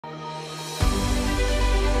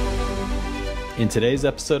In today's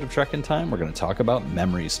episode of Trek in Time, we're going to talk about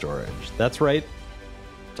memory storage. That's right,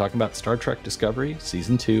 we're talking about Star Trek Discovery,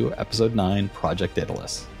 Season 2, Episode 9, Project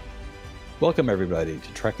Daedalus. Welcome everybody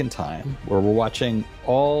to Trek in Time, where we're watching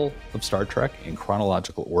all of Star Trek in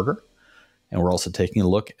chronological order, and we're also taking a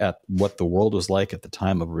look at what the world was like at the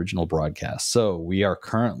time of original broadcast. So we are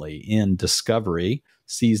currently in Discovery,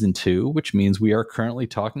 Season 2, which means we are currently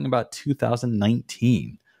talking about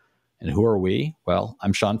 2019. And who are we? Well,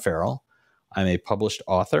 I'm Sean Farrell. I'm a published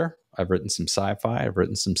author. I've written some sci-fi. I've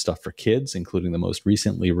written some stuff for kids, including the most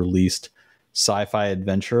recently released sci-fi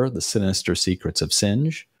adventure, The Sinister Secrets of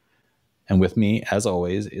Singe. And with me, as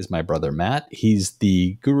always, is my brother Matt. He's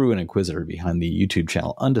the guru and inquisitor behind the YouTube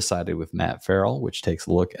channel Undecided with Matt Farrell, which takes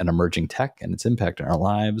a look at emerging tech and its impact on our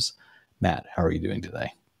lives. Matt, how are you doing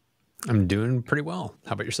today? I'm doing pretty well.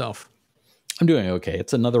 How about yourself? I'm doing okay.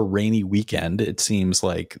 It's another rainy weekend. It seems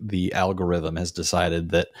like the algorithm has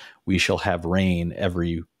decided that we shall have rain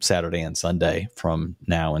every Saturday and Sunday from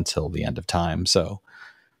now until the end of time. So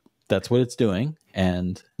that's what it's doing.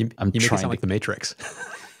 And you make it sound like the Matrix.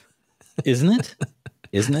 Isn't it?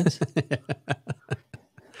 Isn't it?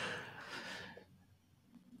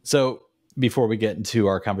 So before we get into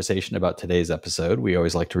our conversation about today's episode, we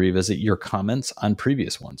always like to revisit your comments on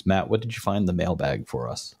previous ones. Matt, what did you find in the mailbag for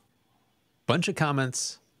us? Bunch of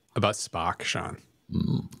comments about Spock, Sean.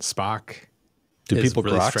 Spock. Do people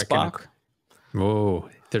really grok Spock? Whoa,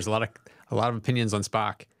 there's a lot of opinions on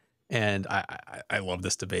Spock, and I love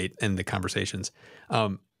this debate and the conversations.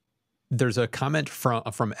 There's a comment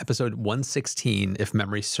from episode 116, if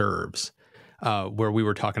memory serves, where we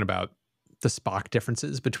were talking about the Spock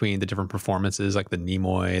differences between the different performances, like the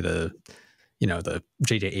Nimoy, the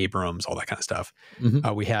J.J. Abrams, all that kind of stuff.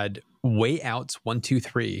 Mm-hmm. We had Way Outs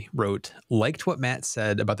 123 wrote, liked what Matt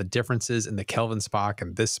said about the differences in the Kelvin Spock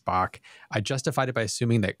and this Spock. I justified it by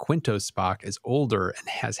assuming that Quinto's Spock is older and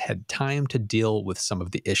has had time to deal with some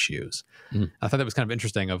of the issues. I thought that was kind of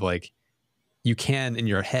interesting of like, you can in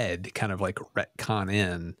your head kind of like retcon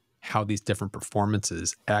in how these different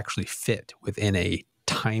performances actually fit within a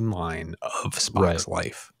timeline of Spock's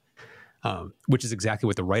life. Which is exactly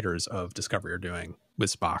what the writers of Discovery are doing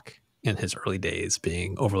with Spock in his early days,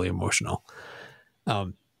 being overly emotional.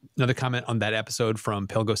 Another comment on that episode from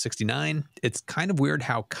Pilgo69. It's kind of weird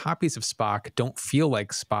how copies of Spock don't feel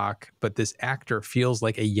like Spock, but this actor feels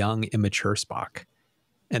like a young, immature Spock.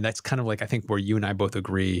 And that's kind of like, I think where you and I both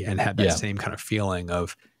agree and had that same kind of feeling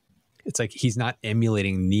of, it's like he's not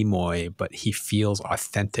emulating Nimoy, but he feels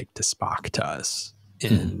authentic to Spock to us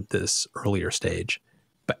in this earlier stage.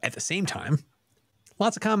 But at the same time,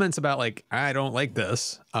 lots of comments about like, I don't like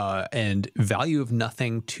this. And Value of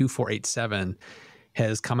Nothing 2487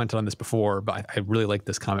 has commented on this before, but I really like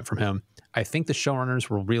this comment from him. I think the showrunners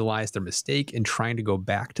will realize their mistake in trying to go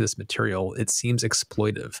back to this material. It seems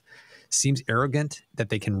exploitive. Seems arrogant that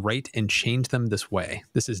they can write and change them this way.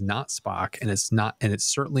 This is not Spock, and it's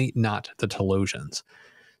certainly not the Telosians.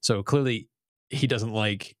 So clearly he doesn't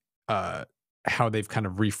like how they've kind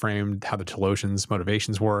of reframed how the Telosians'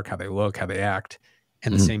 motivations work, how they look, how they act.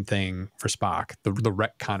 And the same thing for Spock. The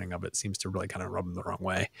retconning of it seems to really kind of rub them the wrong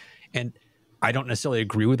way. And I don't necessarily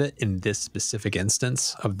agree with it in this specific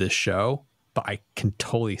instance of this show, but I can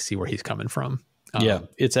totally see where he's coming from. Yeah,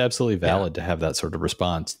 it's absolutely valid to have that sort of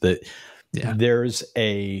response. That there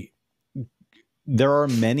are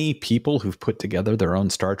many people who've put together their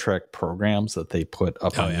own Star Trek programs that they put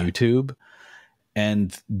up on YouTube,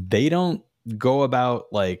 and they don't go about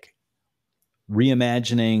like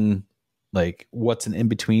reimagining like what's an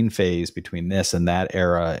in-between phase between this and that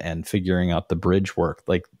era and figuring out the bridge work.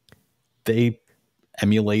 Like they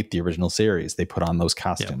emulate the original series. They put on those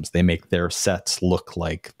costumes. They make their sets look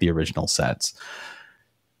like the original sets.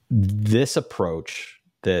 This approach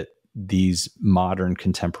that these modern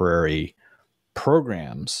contemporary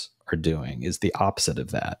programs are doing is the opposite of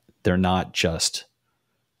that. They're not just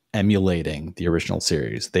emulating the original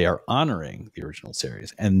series. They are honoring the original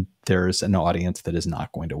series. And there's an audience that is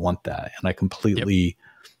not going to want that. And I completely,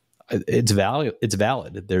 it's valid.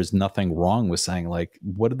 There's nothing wrong with saying like,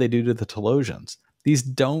 what did they do to the Telosians? These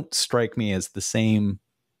don't strike me as the same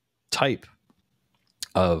type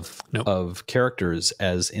of characters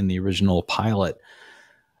as in the original pilot.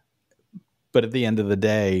 But at the end of the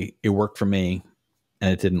day, it worked for me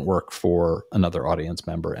and it didn't work for another audience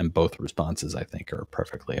member. And both responses, I think, are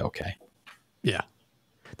perfectly okay. Yeah.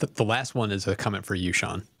 The last one is a comment for you,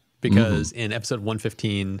 Sean, because in episode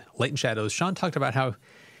 115, Light and Shadows, Sean talked about how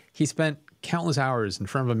he spent countless hours in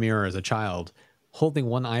front of a mirror as a child holding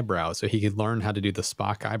one eyebrow so he could learn how to do the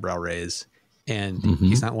Spock eyebrow raise. And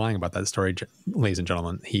he's not lying about that story, ladies and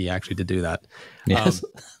gentlemen. He actually did do that. Yes.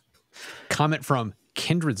 comment from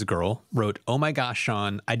Kindred's Girl wrote, "Oh my gosh,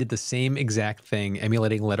 Sean, I did the same exact thing,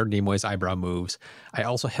 emulating Leonard Nimoy's eyebrow moves. I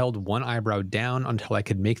also held one eyebrow down until I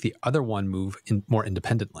could make the other one move more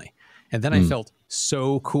independently. And then I felt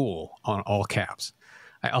so cool," on all caps.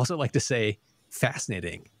 I also like to say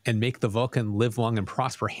fascinating and make the Vulcan live long and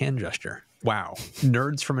prosper hand gesture. Wow.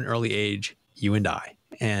 Nerds from an early age, you and I.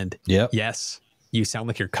 And yes, you sound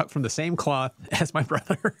like you're cut from the same cloth as my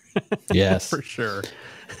brother. Yes, for sure.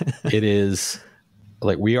 It is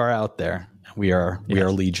like we are out there. We are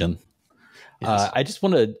legion. Yes. I just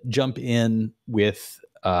want to jump in with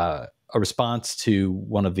a response to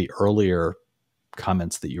one of the earlier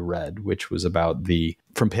comments that you read, which was about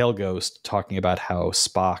from Pale Ghost talking about how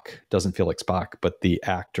Spock doesn't feel like Spock, but the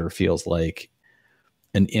actor feels like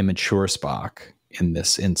an immature Spock in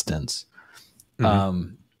this instance.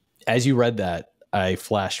 As you read that, I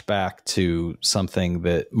flashed back to something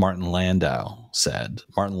that Martin Landau said.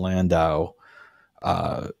 Martin Landau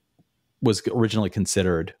was originally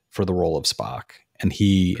considered for the role of Spock, and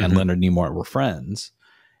he and Leonard Nimoy were friends.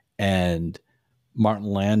 And Martin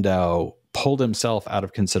Landau pulled himself out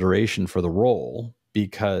of consideration for the role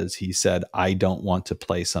because he said, "I don't want to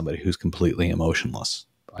play somebody who's completely emotionless.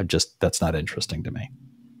 That's not interesting to me."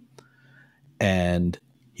 And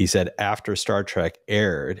he said after Star Trek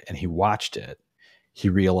aired and he watched it, he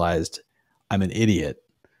realized, I'm an idiot,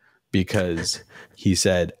 because he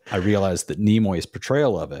said, I realized that Nimoy's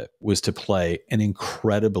portrayal of it was to play an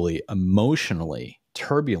incredibly emotionally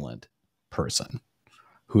turbulent person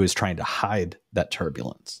who is trying to hide that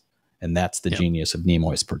turbulence. And that's the genius of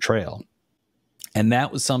Nimoy's portrayal. And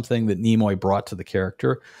that was something that Nimoy brought to the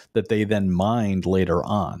character that they then mined later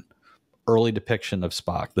on. Early depiction of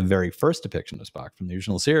Spock, the very first depiction of Spock from the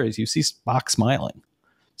original series, you see Spock smiling.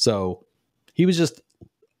 So he was just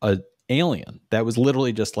an alien. That was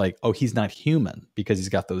literally just like, oh, he's not human because he's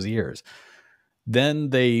got those ears. Then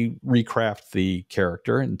they recraft the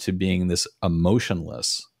character into being this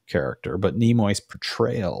emotionless character, but Nimoy's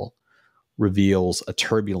portrayal reveals a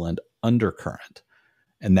turbulent undercurrent.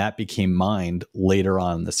 And that became mined later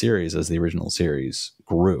on in the series as the original series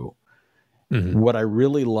grew. What I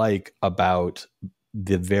really like about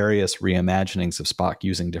the various reimaginings of Spock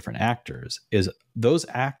using different actors is those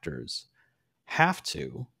actors have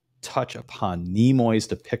to touch upon Nimoy's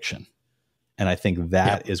depiction. And I think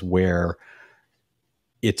that is where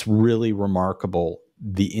it's really remarkable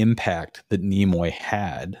the impact that Nimoy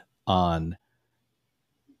had on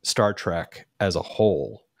Star Trek as a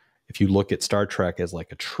whole. If you look at Star Trek as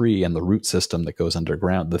like a tree and the root system that goes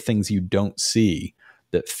underground, the things you don't see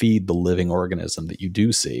that feed the living organism that you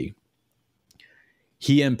do see,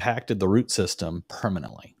 he impacted the root system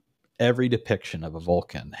permanently. Every depiction of a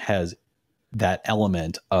Vulcan has that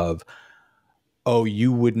element of, oh,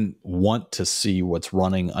 you wouldn't want to see what's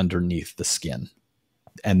running underneath the skin.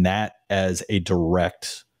 And that as a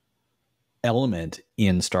direct element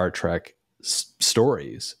in Star Trek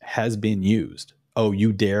stories has been used. Oh,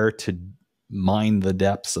 you dare to mine the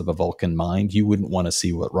depths of a Vulcan mind? You wouldn't want to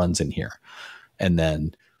see what runs in here. And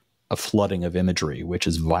then a flooding of imagery, which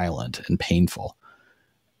is violent and painful.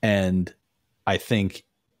 And I think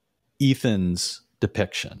Ethan's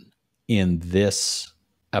depiction in this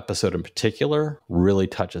episode in particular really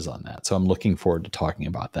touches on that. So I'm looking forward to talking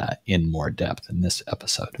about that in more depth in this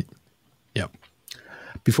episode. Yep.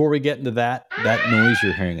 Before we get into that noise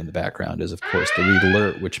you're hearing in the background is, of course, the read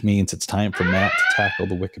alert, which means it's time for Matt to tackle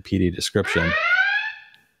the Wikipedia description.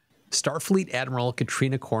 Starfleet Admiral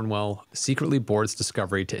Katrina Cornwell secretly boards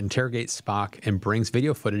Discovery to interrogate Spock and brings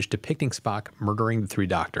video footage depicting Spock murdering the three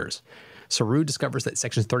doctors. Saru discovers that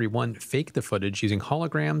Section 31 faked the footage using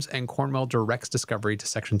holograms, and Cornwell directs Discovery to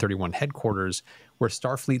Section 31 headquarters, where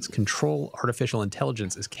Starfleet's Control Artificial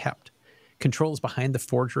Intelligence is kept. Control is behind the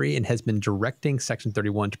forgery and has been directing Section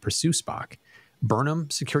 31 to pursue Spock. Burnham,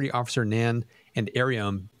 Security Officer Nan, and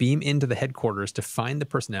Ariam beam into the headquarters to find the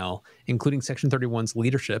personnel, including Section 31's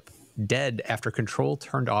leadership, dead after Control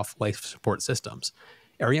turned off life support systems.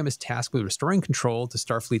 Ariam is tasked with restoring control to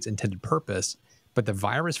Starfleet's intended purpose, but the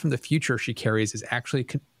virus from the future she carries is actually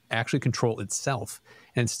Control itself,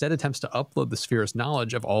 and instead attempts to upload the sphere's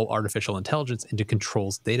knowledge of all artificial intelligence into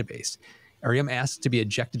Control's database. Ariam asks to be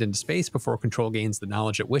ejected into space before Control gains the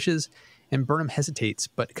knowledge it wishes, and Burnham hesitates,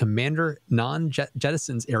 but Commander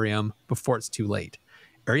non-jettisons Ariam before it's too late.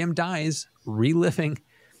 Ariam dies, reliving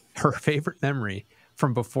her favorite memory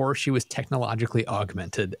from before she was technologically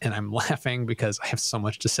augmented. And I'm laughing because I have so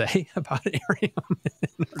much to say about Ariam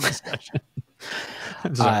in our discussion.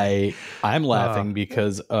 I'm laughing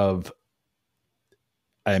because of,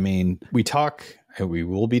 I mean, we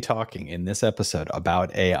will be talking in this episode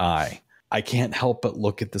about AI. I can't help but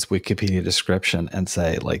look at this Wikipedia description and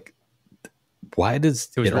say, like, why does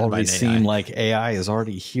it already seem like AI is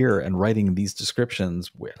already here and writing these descriptions?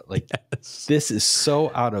 Where, like, this is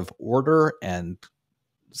so out of order and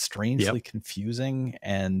strangely confusing,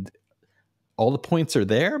 and all the points are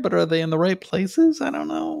there, but are they in the right places? I don't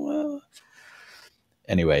know.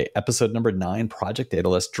 Anyway, episode number 9, Project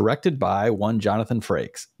Daedalus, directed by one Jonathan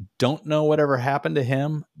Frakes. Don't know whatever happened to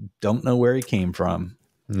him. Don't know where he came from.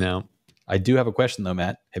 No. I do have a question, though,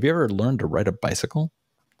 Matt. Have you ever learned to ride a bicycle?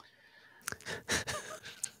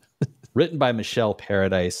 Written by Michelle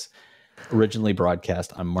Paradise, originally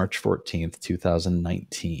broadcast on March 14th,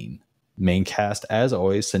 2019. Main cast, as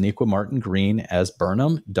always, Sonequa Martin Green as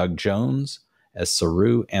Burnham, Doug Jones as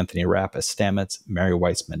Saru, Anthony Rapp as Stamets, Mary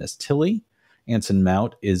Weissman as Tilly. Anson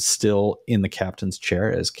Mount is still in the captain's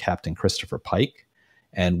chair as Captain Christopher Pike.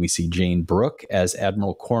 And we see Jane Brooke as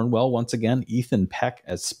Admiral Cornwell once again, Ethan Peck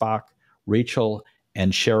as Spock, Rachel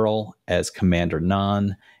and Cheryl as Commander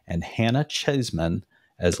Nan, and Hannah Cheesman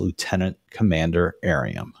as Lieutenant Commander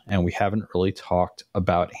Ariam. And we haven't really talked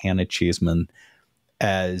about Hannah Cheesman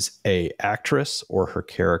as a actress or her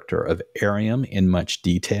character of Ariam in much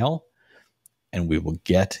detail. And we will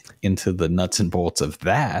get into the nuts and bolts of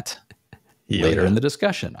that later in the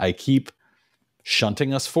discussion. I keep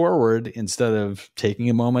shunting us forward instead of taking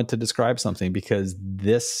a moment to describe something, because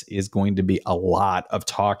this is going to be a lot of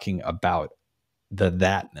talking about the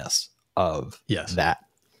thatness of that.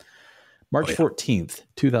 March 14th,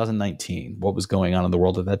 2019. What was going on in the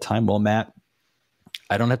world at that time? Well, Matt,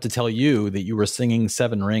 I don't have to tell you that you were singing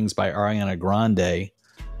Seven Rings by Ariana Grande.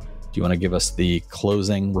 Do you want to give us the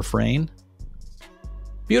closing refrain?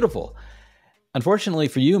 Beautiful. Unfortunately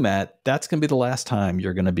for you, Matt, that's going to be the last time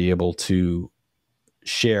you're going to be able to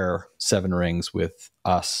share Seven Rings with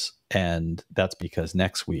us. And that's because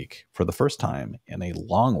next week, for the first time in a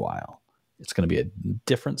long while, it's going to be a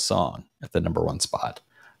different song at the #1 spot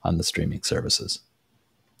on the streaming services.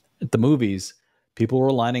 At the movies, people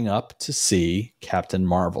were lining up to see Captain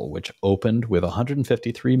Marvel, which opened with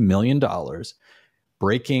 $153 million,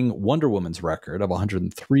 breaking Wonder Woman's record of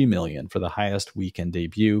 $103 million for the highest weekend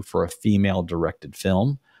debut for a female-directed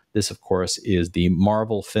film. This, of course, is the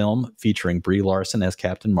Marvel film featuring Brie Larson as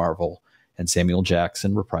Captain Marvel and Samuel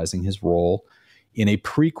Jackson reprising his role in a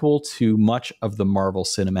prequel to much of the Marvel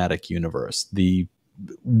Cinematic Universe. The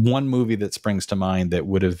one movie that springs to mind that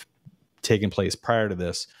would have taken place prior to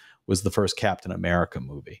this was the first Captain America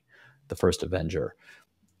movie, the first Avenger.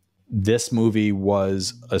 This movie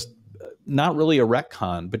was not really a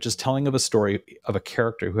retcon, but just telling of a story of a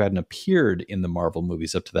character who hadn't appeared in the Marvel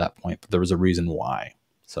movies up to that point, but there was a reason why.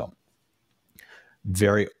 So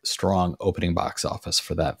very strong opening box office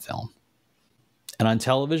for that film. And on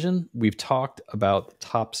television, we've talked about the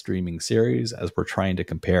top streaming series as we're trying to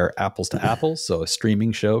compare apples to apples. So a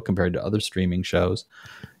streaming show compared to other streaming shows.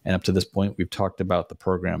 And up to this point, we've talked about the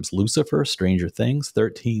programs Lucifer, Stranger Things,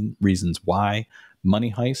 13 Reasons Why,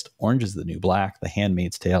 Money Heist, Orange is the New Black, The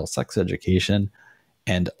Handmaid's Tale, Sex Education,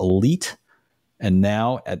 and Elite. And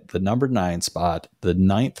now at the #9 spot, the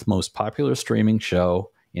 9th most popular streaming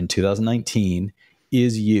show in 2019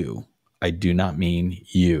 is You. I do not mean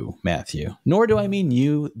you, Matthew, nor do I mean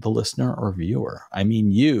you, the listener or viewer. I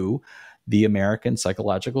mean You, the American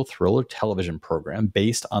psychological thriller television program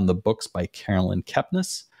based on the books by Carolyn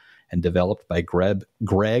Kepnes and developed by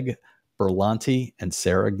Greg Berlanti and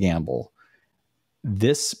Sarah Gamble.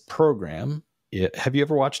 This program, have you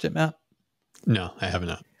ever watched it, Matt? No, I have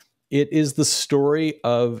not. It is the story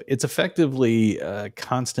of, it's effectively a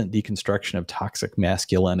constant deconstruction of toxic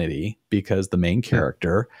masculinity, because the main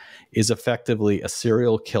character is effectively a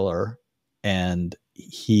serial killer and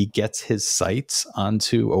he gets his sights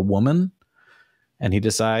onto a woman and he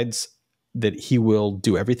decides that he will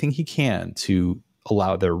do everything he can to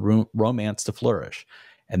allow their romance to flourish.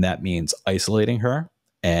 And that means isolating her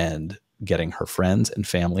and getting her friends and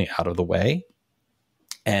family out of the way.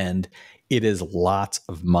 And it is lots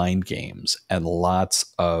of mind games and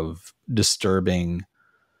lots of disturbing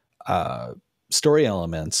story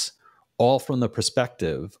elements, all from the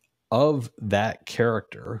perspective of that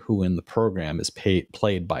character, who in the program is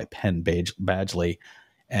played by Penn Badgley,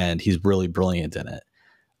 and he's really brilliant in it.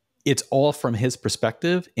 It's all from his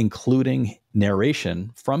perspective, including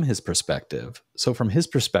narration from his perspective. So from his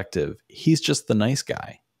perspective, he's just the nice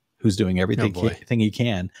guy who's doing everything he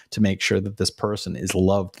can to make sure that this person is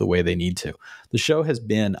loved the way they need to. The show has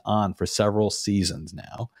been on for several seasons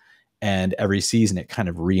now, and every season it kind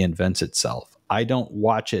of reinvents itself. I don't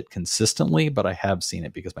watch it consistently, but I have seen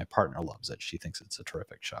it because my partner loves it. She thinks it's a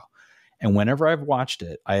terrific show. And whenever I've watched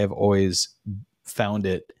it, I have always found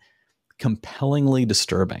it compellingly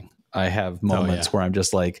disturbing. I have moments where I'm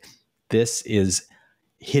just like, this is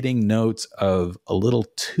hitting notes of a little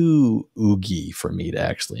too oogie for me to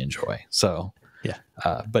actually enjoy. So,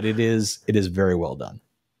 but it is very well done.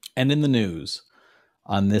 And in the news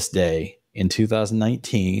on this day in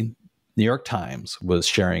 2019, New York Times was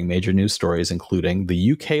sharing major news stories, including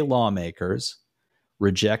the UK lawmakers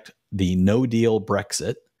reject the no-deal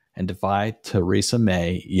Brexit and defy Theresa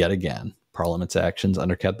May yet again. Parliament's actions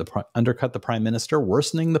undercut the Prime Minister,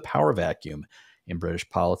 worsening the power vacuum in British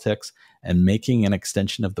politics and making an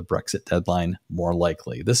extension of the Brexit deadline more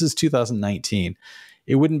likely. This is 2019.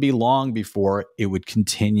 It wouldn't be long before it would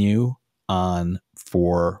continue on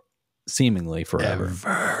for seemingly forever.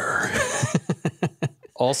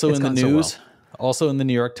 Also in the news, also in the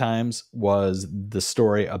New York Times was the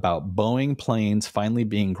story about Boeing planes finally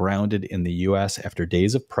being grounded in the U.S. after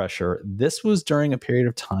days of pressure. This was during a period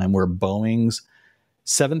of time where Boeing's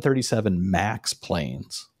 737 MAX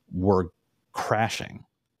planes were crashing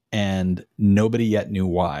and nobody yet knew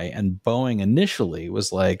why. And Boeing initially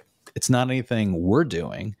was like, it's not anything we're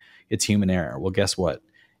doing, it's human error. Well, guess what?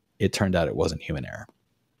 It turned out it wasn't human error.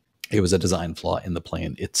 It was a design flaw in the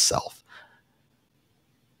plane itself.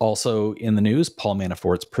 Also in the news, Paul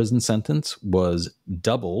Manafort's prison sentence was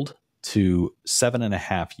doubled to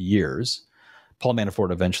 7.5 years. Paul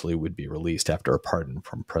Manafort eventually would be released after a pardon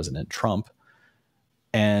from President Trump.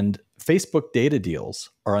 And Facebook data deals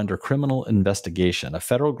are under criminal investigation. A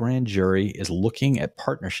federal grand jury is looking at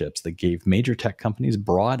partnerships that gave major tech companies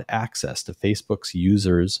broad access to Facebook's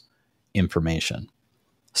users' information.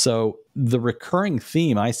 So the recurring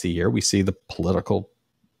theme I see here, we see the political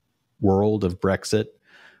world of Brexit.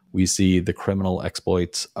 We see the criminal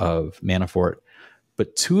exploits of Manafort.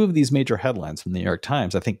 But two of these major headlines from the New York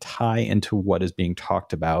Times, I think, tie into what is being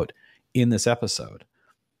talked about in this episode.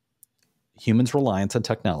 Humans' reliance on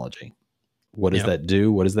technology. What does that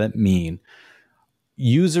do? What does that mean?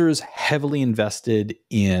 Users heavily invested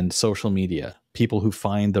in social media, people who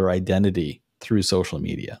find their identity through social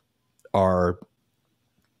media, are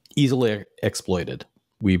easily exploited.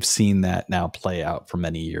 We've seen that now play out for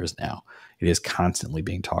many years now. It is constantly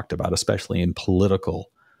being talked about, especially in the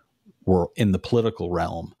political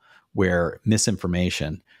realm, where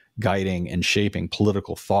misinformation guiding and shaping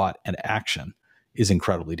political thought and action is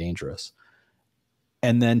incredibly dangerous.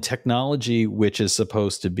 And then technology, which is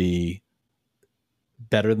supposed to be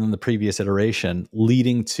better than the previous iteration,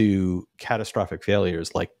 leading to catastrophic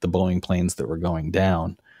failures like the Boeing planes that were going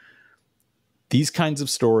down. These kinds of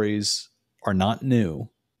stories are not new,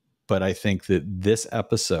 but I think that this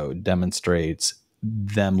episode demonstrates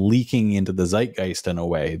them leaking into the zeitgeist in a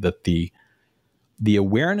way that the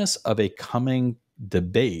awareness of a coming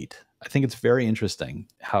debate, I think it's very interesting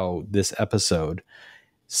how this episode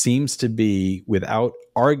seems to be, without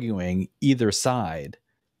arguing either side,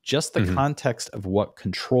 just the context of what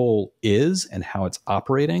control is and how it's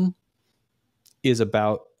operating is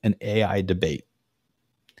about an AI debate.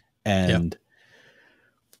 And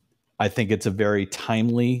I think it's a very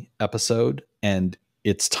timely episode, and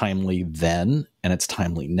it's timely then and it's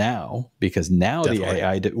timely now, because now the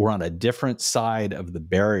AI, we're on a different side of the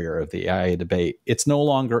barrier of the AI debate. It's no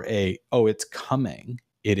longer it's coming.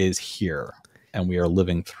 It is here, and we are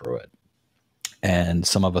living through it. And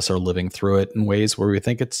some of us are living through it in ways where we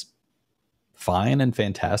think it's fine and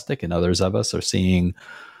fantastic, and others of us are seeing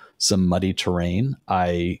some muddy terrain.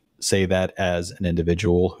 I say that as an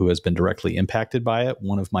individual who has been directly impacted by it.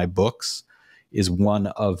 One of my books is one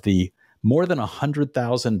of the more than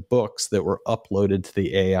 100,000 books that were uploaded to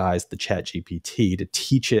the AIs, the ChatGPT, to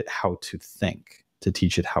teach it how to think, to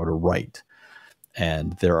teach it how to write.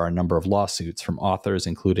 And there are a number of lawsuits from authors,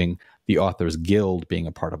 including the Authors Guild being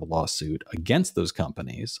a part of a lawsuit against those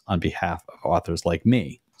companies on behalf of authors like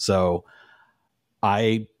me. So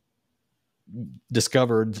I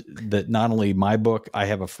discovered that not only my book, I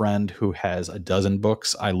have a friend who has a dozen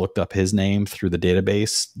books. I looked up his name through the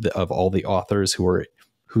database of all the authors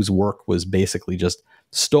whose work was basically just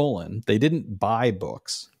stolen. They didn't buy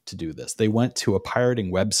books to do this. They went to a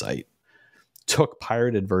pirating website, took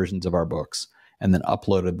pirated versions of our books, and then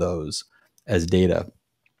uploaded those as data.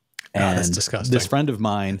 And that's disgusting. This friend of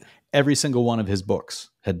mine, every single one of his books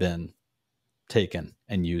had been taken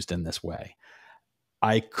and used in this way.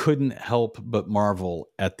 I couldn't help but marvel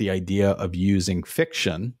at the idea of using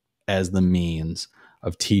fiction as the means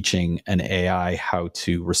of teaching an AI how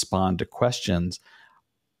to respond to questions.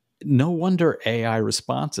 No wonder AI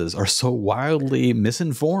responses are so wildly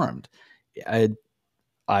misinformed. You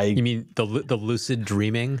mean the lucid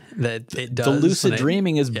dreaming that it does? The lucid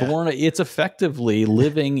dreaming is born. It's effectively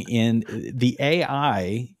living in the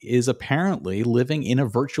AI is apparently living in a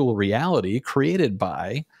virtual reality created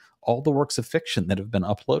by all the works of fiction that have been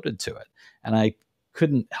uploaded to it. And I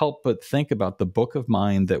couldn't help but think about the book of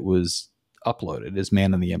mine that was uploaded is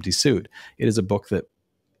Man in the Empty Suit. It is a book that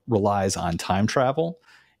relies on time travel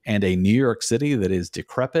and a New York City that is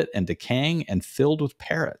decrepit and decaying and filled with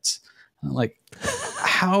parrots. And I'm like,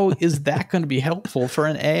 how is that going to be helpful for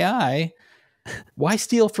an AI? Why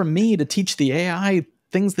steal from me to teach the AI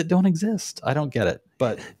things that don't exist? I don't get it,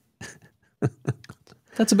 but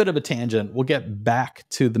that's a bit of a tangent. We'll get back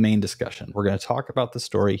to the main discussion. We're going to talk about the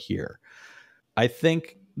story here. I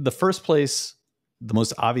think the first place, the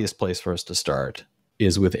most obvious place for us to start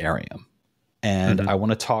is with Ariam. And I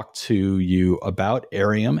want to talk to you about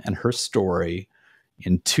Ariam and her story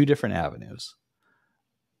in two different avenues.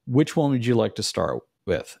 Which one would you like to start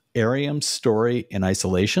with? Ariam's story in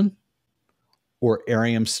isolation or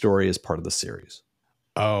Ariam's story as part of the series?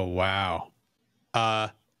 Oh, wow.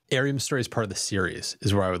 Ariam's story is part of the series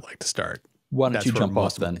is where I would like to start. Why don't you jump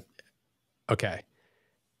off then? Okay.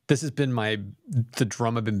 This has been the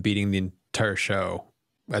drum I've been beating the entire show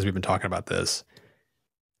as we've been talking about this.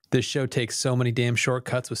 This show takes so many damn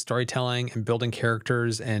shortcuts with storytelling and building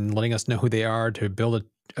characters and letting us know who they are to build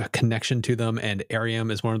a connection to them. And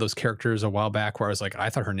Ariam is one of those characters a while back where I was like, I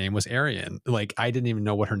thought her name was Arian. Like, I didn't even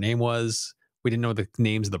know what her name was. We didn't know the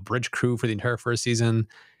names of the bridge crew for the entire first season.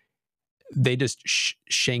 They just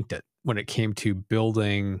shanked it when it came to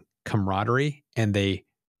building camaraderie, and they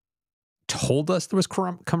told us there was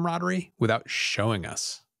camaraderie without showing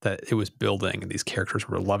us that it was building and these characters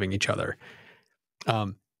were loving each other.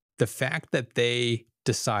 The fact that they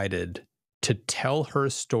decided to tell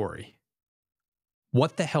her story,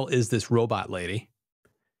 what the hell is this robot lady?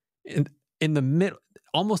 In the middle,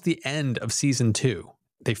 almost the end of season 2,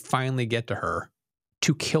 they finally get to her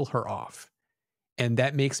to kill her off. And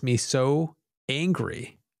that makes me so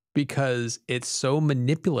angry because it's so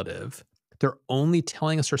manipulative. They're only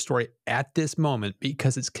telling us her story at this moment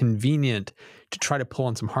because it's convenient to try to pull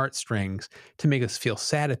on some heartstrings to make us feel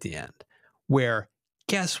sad at the end. Where,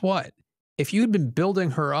 guess what? If you had been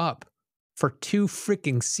building her up for 2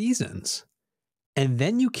 freaking seasons and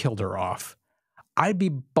then you killed her off, I'd be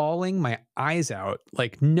bawling my eyes out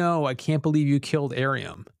like, no, I can't believe you killed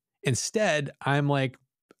Ariam. Instead, I'm like,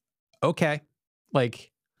 okay,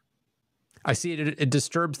 like, I see it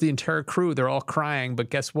disturbs the entire crew. They're all crying, but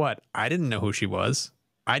guess what? I didn't know who she was.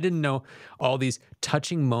 I didn't know all these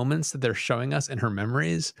touching moments that they're showing us in her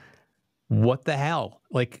memories. What the hell?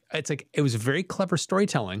 Like, it's like, it was very clever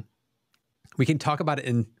storytelling. We can talk about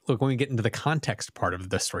it when we get into the context part of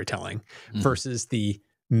the storytelling versus the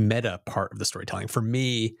meta part of the storytelling. For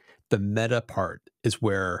me, the meta part is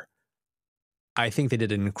where I think they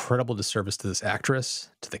did an incredible disservice to this actress,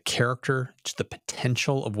 to the character, to the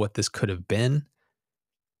potential of what this could have been.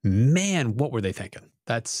 Man, what were they thinking?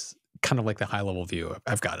 That's kind of like the high level view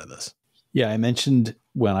I've got of this. Yeah, I mentioned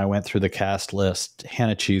when I went through the cast list,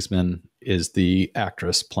 Hannah Cheesman is the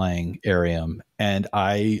actress playing Ariam, and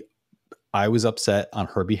I was upset on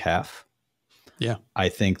her behalf. Yeah. I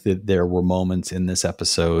think that there were moments in this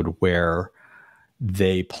episode where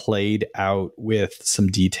they played out with some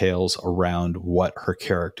details around what her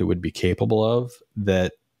character would be capable of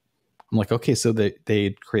that I'm like, okay, so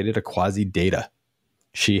they created a quasi Data.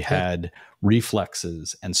 She had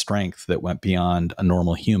reflexes and strength that went beyond a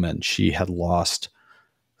normal human. She had lost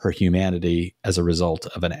her humanity as a result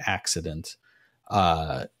of an accident.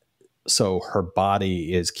 So her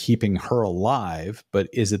body is keeping her alive, but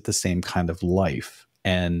is it the same kind of life?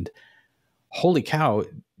 And holy cow,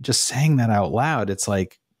 just saying that out loud, it's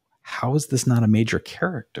like, how is this not a major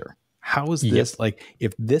character? How is this like,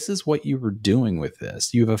 if this is what you were doing with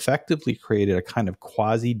this, you've effectively created a kind of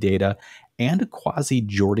quasi Data and a quasi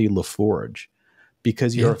Geordie LaForge,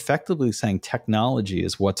 because you're effectively saying technology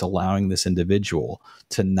is what's allowing this individual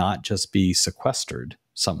to not just be sequestered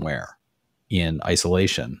somewhere in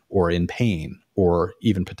isolation or in pain or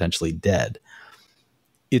even potentially dead.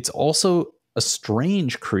 It's also a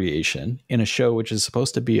strange creation in a show which is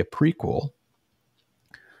supposed to be a prequel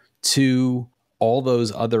to all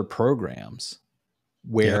those other programs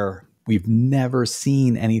where we've never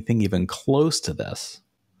seen anything even close to this.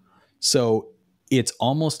 So it's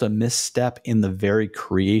almost a misstep in the very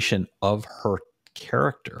creation of her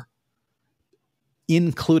character.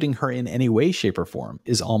 Including her in any way, shape, or form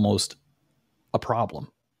is almost a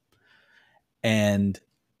problem. And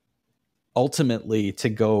ultimately, to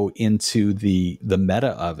go into the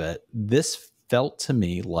meta of it, this felt to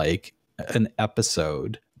me like an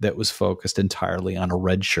episode that was focused entirely on a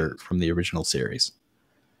red shirt from the original series.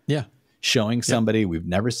 Yeah. Showing somebody we've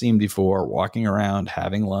never seen before, walking around,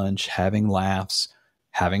 having lunch, having laughs,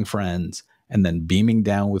 having friends, and then beaming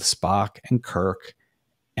down with Spock and Kirk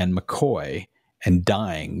and McCoy and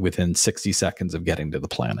dying within 60 seconds of getting to the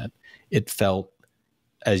planet. It felt,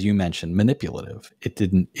 as you mentioned, manipulative.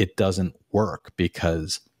 It doesn't work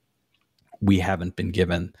because we haven't been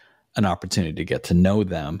given an opportunity to get to know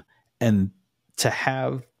them. And to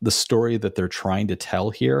have the story that they're trying to tell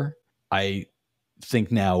here, I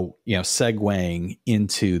think now, segueing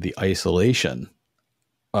into the isolation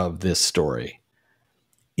of this story.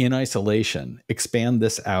 In isolation, expand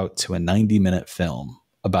this out to a 90-minute film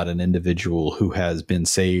about an individual who has been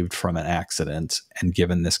saved from an accident and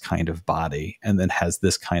given this kind of body and then has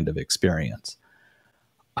this kind of experience.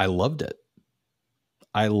 I loved it.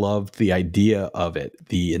 I loved the idea of it,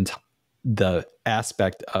 the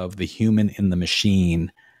aspect of the human in the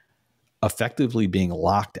machine effectively being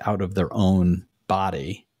locked out of their own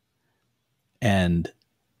body and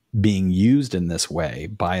being used in this way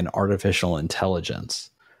by an artificial intelligence.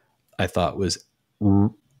 I thought was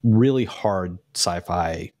really hard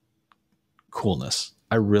sci-fi coolness.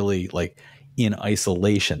 I really in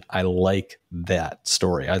isolation. I like that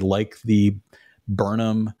story. I like the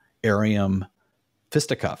Burnham Arium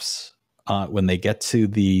fisticuffs when they get to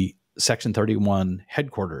the Section 31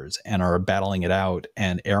 headquarters and are battling it out.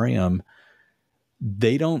 And Arium,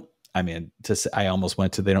 they don't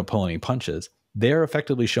pull any punches. They're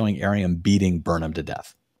effectively showing Arium beating Burnham to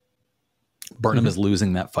death. Burnham is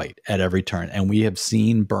losing that fight at every turn. And we have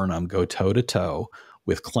seen Burnham go toe to toe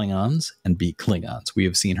with Klingons and beat Klingons. We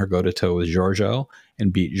have seen her go to toe with Giorgio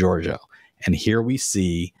and beat Giorgio. And here we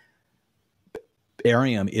see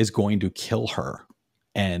Arium is going to kill her.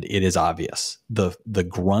 And it is obvious. The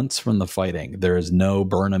grunts from the fighting, there is no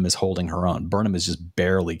Burnham is holding her own. Burnham is just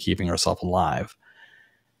barely keeping herself alive.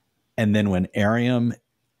 And then when Arium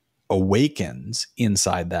awakens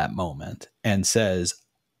inside that moment and says,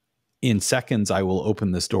 in seconds, I will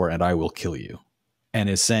open this door and I will kill you, and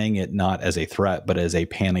is saying it not as a threat, but as a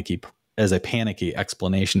panicky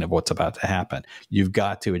explanation of what's about to happen. You've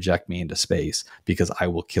got to eject me into space because I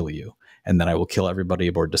will kill you. And then I will kill everybody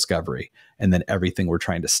aboard Discovery. And then everything we're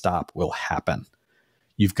trying to stop will happen.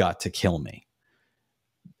 You've got to kill me.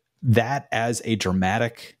 That as a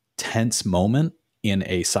dramatic, tense moment in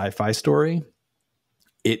a sci-fi story,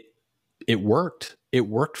 it worked. It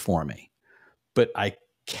worked for me. But I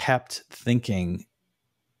kept thinking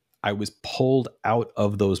I was pulled out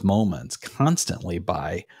of those moments constantly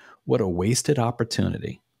by what a wasted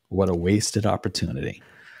opportunity. What a wasted opportunity.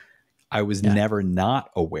 I was never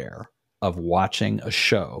not aware of watching a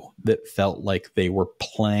show that felt like they were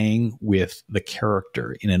playing with the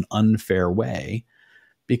character in an unfair way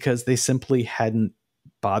because they simply hadn't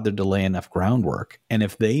bothered to lay enough groundwork. And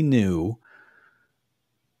if they knew,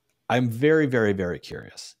 I'm very, very, very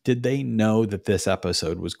curious. Did they know that this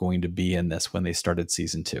episode was going to be in this when they started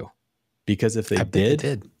season 2? Because if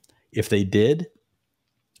they did,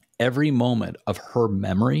 every moment of her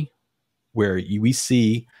memory where we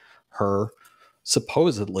see her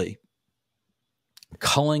supposedly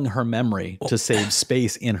culling her memory to save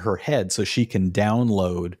space in her head so she can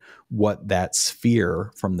download what that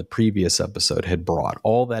sphere from the previous episode had brought,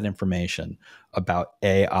 all that information about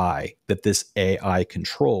AI that this AI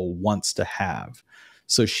control wants to have.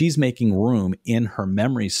 So she's making room in her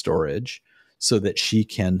memory storage so that she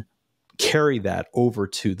can carry that over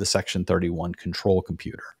to the Section 31 control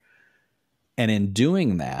computer. And in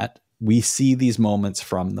doing that, we see these moments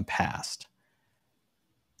from the past.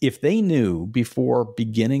 If they knew before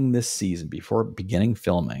beginning this season, before beginning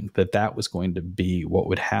filming, that was going to be what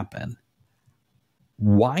would happen,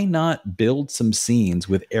 why not build some scenes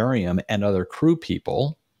with Arium and other crew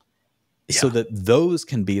people so that those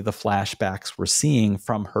can be the flashbacks we're seeing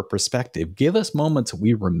from her perspective? Give us moments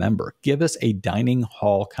we remember. Give us a dining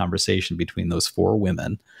hall conversation between those 4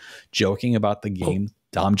 women joking about the game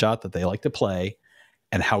Damjat that they like to play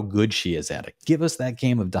and how good she is at it. Give us that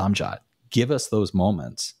game of Damjat. Give us those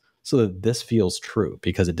moments so that this feels true,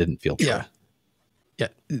 because it didn't feel true. Yeah.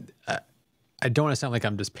 I don't want to sound like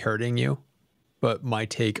I'm just parroting you, but my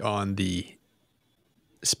take on the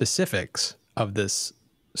specifics of this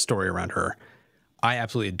story around her, I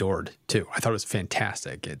absolutely adored too. I thought it was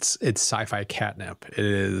fantastic. It's sci-fi catnip. It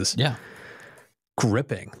is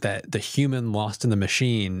gripping, that the human lost in the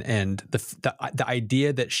machine, and the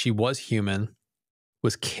idea that she was human,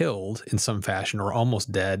 was killed in some fashion or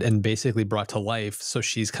almost dead and basically brought to life. So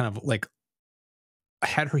she's kind of like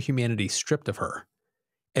had her humanity stripped of her.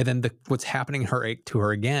 And then what's happening to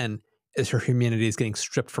her again is her humanity is getting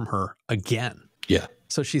stripped from her again. Yeah.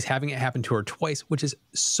 So she's having it happen to her twice, which is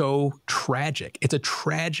so tragic. It's a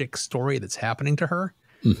tragic story that's happening to her.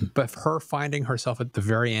 But her finding herself at the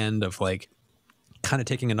very end of kind of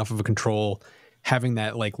taking enough of a control having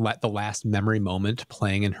that like the last memory moment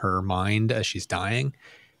playing in her mind as she's dying.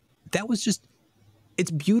 That was just,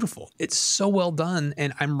 it's beautiful. It's so well done.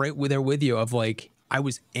 And I'm right there with you of like, I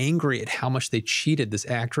was angry at how much they cheated this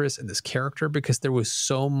actress and this character because there was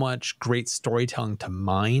so much great storytelling to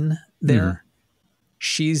mine there. Mm-hmm.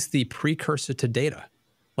 She's the precursor to Data.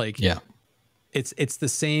 Like, yeah, it's the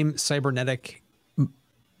same cybernetic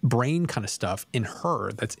brain kind of stuff in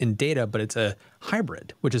her that's in Data, but it's a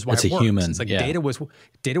hybrid, which is why it works. Human. It's like Data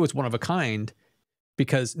was one of a kind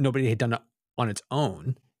because nobody had done it on its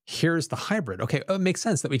own. Here's the hybrid. Okay, it makes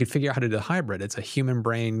sense that we could figure out how to do the hybrid. It's a human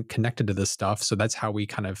brain connected to this stuff. So that's how we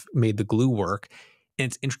kind of made the glue work. And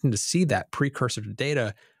it's interesting to see that precursor to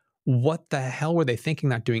Data. What the hell were they thinking,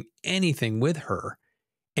 not doing anything with her?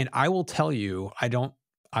 And I will tell you, I don't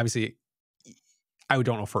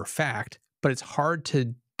know for a fact, but it's hard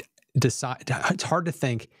to decide. It's hard to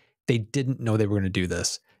think they didn't know they were going to do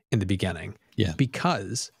this in the beginning. Yeah.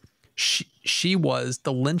 Because she was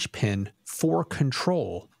the linchpin for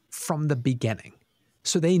Control from the beginning.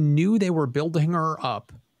 So they knew they were building her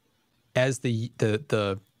up as the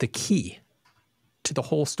key to the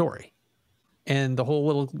whole story. And the whole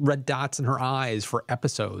little red dots in her eyes for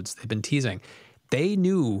episodes they've been teasing. They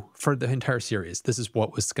knew for the entire series, this is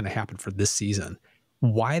what was going to happen for this season.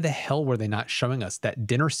 Why the hell were they not showing us that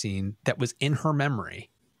dinner scene that was in her memory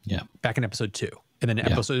back in episode 2? And then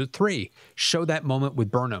in episode 3, show that moment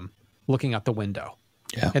with Burnham looking out the window.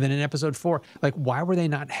 Yeah. And then in episode 4, like, why were they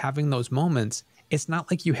not having those moments? It's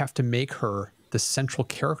not like you have to make her the central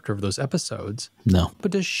character of those episodes. No.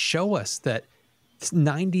 But to show us that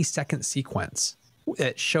 90-second sequence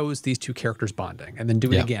that shows these two characters bonding, and then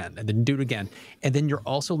do it again, and then do it again. And then you're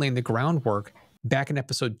also laying the groundwork back in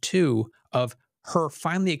episode 2 of her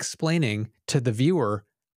finally explaining to the viewer,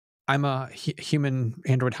 I'm a human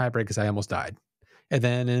android hybrid because I almost died. And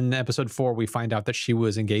then in episode 4, we find out that she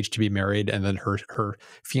was engaged to be married, and then her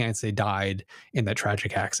fiance died in that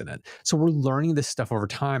tragic accident. So we're learning this stuff over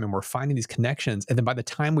time, and we're finding these connections. And then by the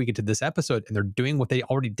time we get to this episode, and they're doing what they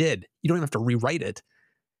already did, you don't even have to rewrite it.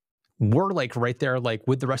 We're like right there, like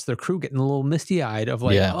with the rest of the crew, getting a little misty-eyed of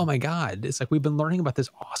like, oh my God, it's like we've been learning about this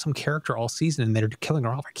awesome character all season, and they're killing her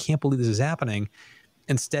off. I can't believe this is happening.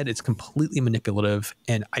 Instead, it's completely manipulative,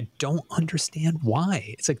 and I don't understand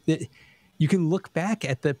why. It's like you can look back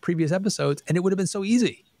at the previous episodes, and it would have been so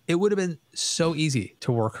easy. It would have been so easy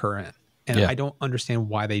to work her in, and I don't understand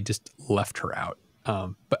why they just left her out.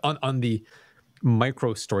 But on the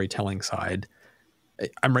micro storytelling side,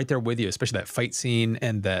 I'm right there with you, especially that fight scene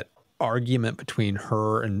and that argument between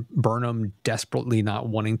her and Burnham desperately not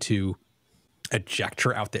wanting to eject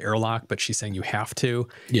her out the airlock, but she's saying you have to.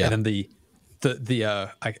 Yeah. And then the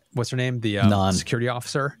what's her name? The security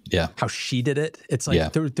officer. Yeah. How she did it. It's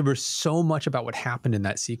like there was so much about what happened in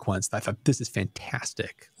that sequence that I thought this is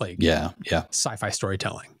fantastic. Like sci-fi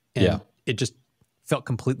storytelling. And it just felt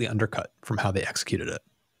completely undercut from how they executed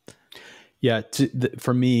it. Yeah.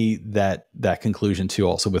 For me, that conclusion too,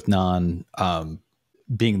 also with Non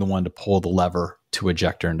being the one to pull the lever to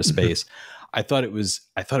eject her into space. I thought it was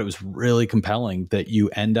really compelling that you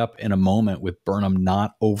end up in a moment with Burnham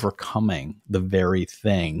not overcoming the very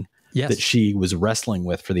thing that she was wrestling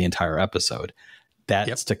with for the entire episode.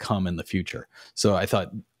 That's to come in the future. So I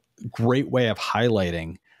thought great way of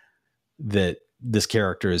highlighting that this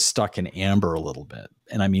character is stuck in amber a little bit.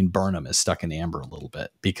 And I mean, Burnham is stuck in amber a little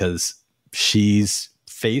bit because she's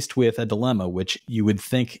faced with a dilemma, which you would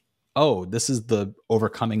think, oh, this is the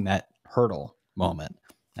overcoming that hurdle moment.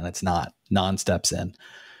 And it's not. Non steps in.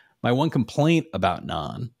 My one complaint about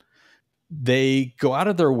Non, they go out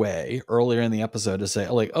of their way earlier in the episode to say,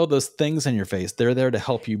 like, oh, those things in your face, they're there to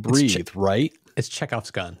help you breathe, right? It's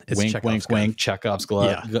Chekhov's gun. It's wink, Chekhov's wink, gun. wink, Chekhov's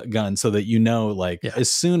gun, so that you know, like, as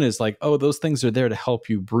soon as like, oh, those things are there to help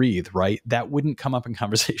you breathe, right? That wouldn't come up in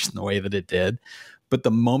conversation the way that it did. But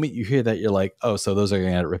the moment you hear that, you're like, oh, so those are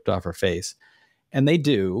going to get ripped off her face. And they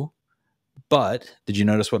do. But did you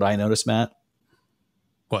notice what I noticed, Matt?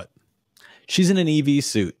 What? She's in an EV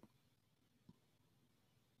suit.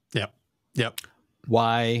 Yep.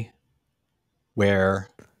 Why wear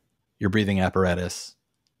your breathing apparatus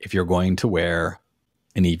if you're going to wear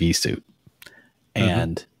an EV suit?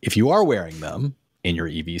 And if you are wearing them in your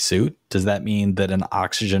EV suit, does that mean that an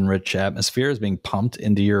oxygen-rich atmosphere is being pumped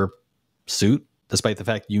into your suit, despite the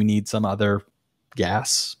fact you need some other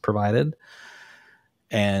gas provided?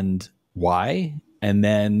 And why? And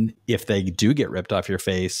then if they do get ripped off your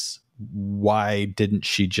face, why didn't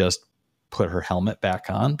she just put her helmet back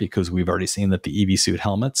on? Because we've already seen that the EV suit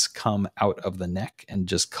helmets come out of the neck and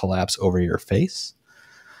just collapse over your face.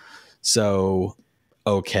 So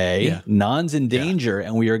okay, Nan's in danger,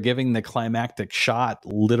 and we are giving the climactic shot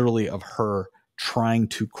literally of her trying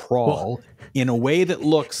to crawl in a way that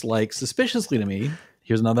looks like, suspiciously to me,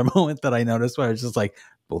 here's another moment that I noticed where I was just like,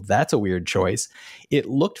 well, that's a weird choice. It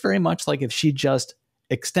looked very much like if she just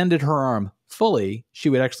extended her arm fully, she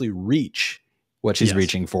would actually reach what she's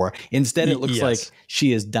reaching for. Instead, it looks like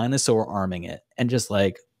she is dinosaur arming it, and just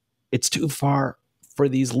like, it's too far for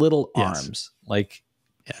these little arms. Like,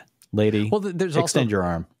 lady, well, there's extend your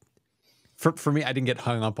arm. For me, I didn't get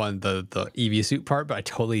hung up on the EV suit part, but I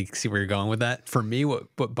totally see where you're going with that. For me, what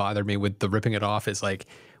bothered me with the ripping it off is like,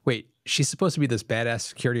 wait, she's supposed to be this badass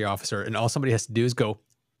security officer, and all somebody has to do is go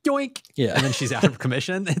yoink, and then she's out of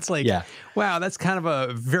commission. It's like, wow, that's kind of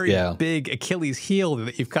a very big Achilles heel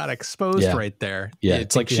that you've got exposed right there. Yeah,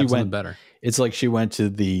 it's like she went better. It's like she went to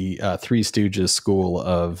the Three Stooges school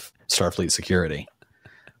of Starfleet security.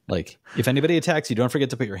 Like, if anybody attacks you, don't forget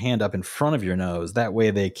to put your hand up in front of your nose. That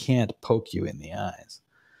way they can't poke you in the eyes.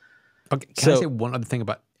 Okay, can I say one other thing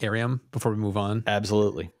about Ariam before we move on?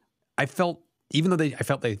 Absolutely. I felt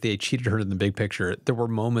like they cheated her in the big picture. There were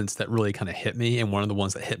moments that really kind of hit me, and one of the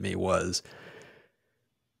ones that hit me was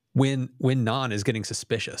when Nan is getting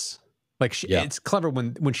suspicious. Like, it's clever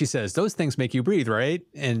when she says, those things make you breathe, right?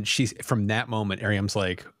 And she's, from that moment, Ariam's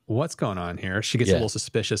like, what's going on here? She gets a little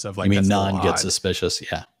suspicious of like, you mean Nan gets suspicious?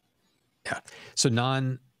 Yeah. So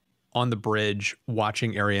Nan on the bridge,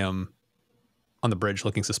 watching Ariam on the bridge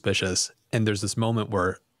looking suspicious. And there's this moment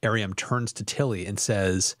where Ariam turns to Tilly and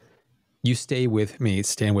says, you stand with me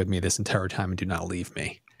this entire time and do not leave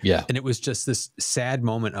me. Yeah. And it was just this sad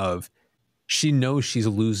moment of, she knows she's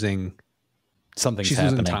losing. She's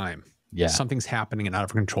losing time. Yeah. Something's happening and out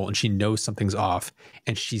of her control, and she knows something's off,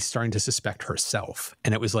 and she's starting to suspect herself.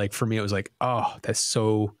 And it was like, for me, it was like, oh, that's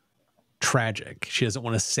so tragic. She doesn't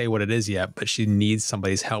want to say what it is yet, but she needs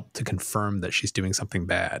somebody's help to confirm that she's doing something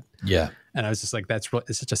bad. Yeah. And I was just like,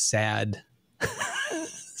 it's such a sad,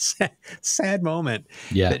 sad moment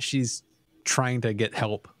that she's trying to get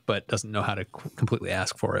help, but doesn't know how to completely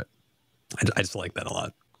ask for it. I just like that a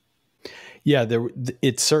lot. Yeah.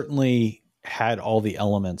 It certainly had all the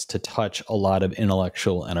elements to touch a lot of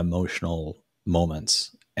intellectual and emotional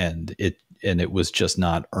moments, and it was just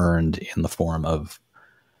not earned in the form of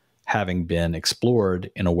having been explored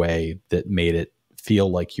in a way that made it feel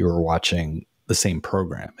like you were watching the same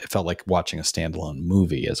program. It felt like watching a standalone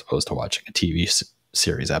movie as opposed to watching a TV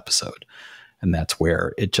series episode. And that's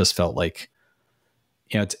where it just felt like,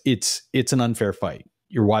 it's an unfair fight.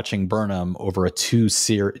 You're watching Burnham over a two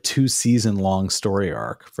season long story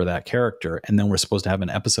arc for that character. And then we're supposed to have an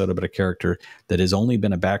episode about a character that has only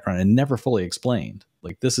been a background and never fully explained.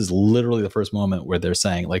 Like, this is literally the first moment where they're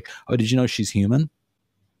saying like, oh, did you know she's human?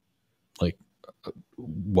 Like,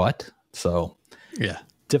 what? So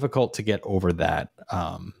difficult to get over that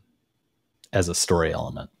as a story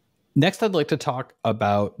element. Next, I'd like to talk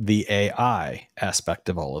about the AI aspect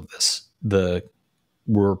of all of this.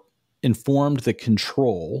 We're informed that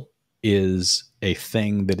control is a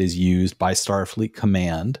thing that is used by Starfleet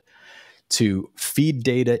Command to feed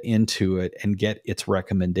data into it and get its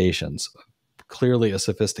recommendations. Clearly a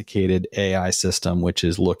sophisticated AI system, which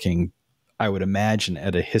is looking, I would imagine,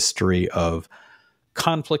 at a history of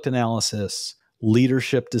conflict analysis,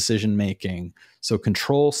 leadership decision-making. So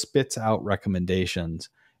control spits out recommendations,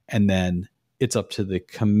 and then it's up to the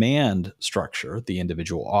command structure, the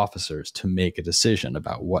individual officers, to make a decision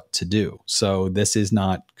about what to do. So this is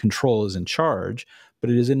not control is in charge,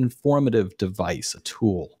 but it is an informative device, a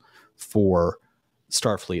tool for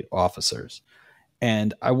Starfleet officers.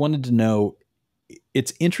 And I wanted to know,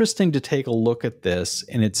 it's interesting to take a look at this,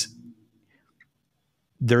 and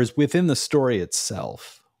there's within the story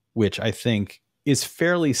itself, which I think is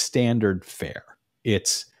fairly standard fare.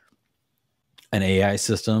 It's an AI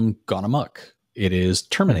system gone amok. It is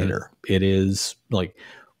Terminator. Mm-hmm. It is like,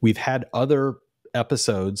 we've had other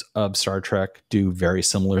episodes of Star Trek do very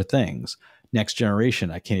similar things. Next Generation,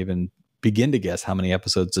 I can't even begin to guess how many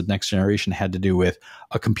episodes of Next Generation had to do with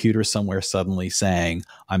a computer somewhere suddenly saying,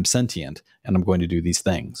 I'm sentient and I'm going to do these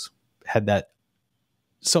things. Had that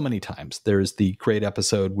so many times. There's the great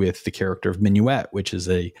episode with the character of Minuet, which is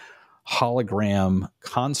a hologram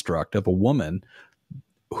construct of a woman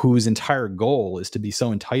whose entire goal is to be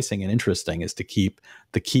so enticing and interesting as to keep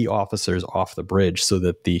the key officers off the bridge so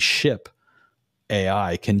that the ship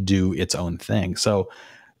AI can do its own thing. So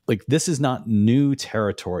like, this is not new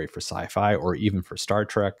territory for sci-fi or even for Star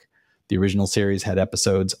Trek. The original series had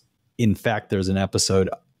episodes. In fact, there's an episode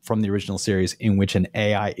from the original series in which an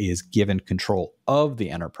AI is given control of the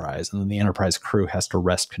Enterprise, and then the Enterprise crew has to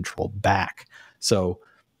wrest control back. So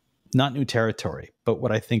not new territory, but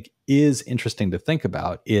what I think is interesting to think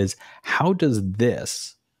about is how does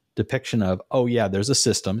this depiction of, oh yeah, there's a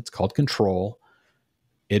system, it's called control.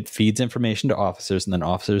 It feeds information to officers and then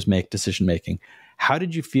officers make decision making. How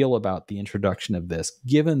did you feel about the introduction of this,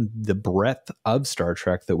 given the breadth of Star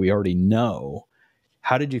Trek that we already know?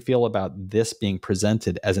 How did you feel about this being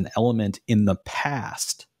presented as an element in the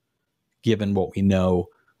past, given what we know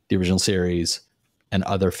the original series and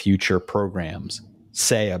other future programs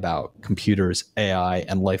say about computers, AI,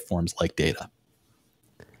 and life forms like Data?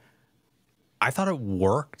 I thought it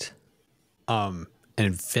worked and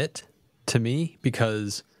it fit to me,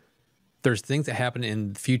 because there's things that happen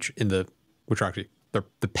in the future, which are actually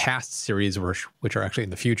the past series, which are actually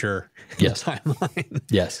in the future. Yes. Timeline.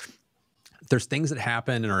 Yes. There's things that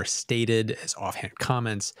happen and are stated as offhand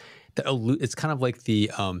comments that it's kind of like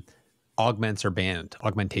the augmentations are banned.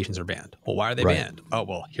 Well, why are they banned? Oh,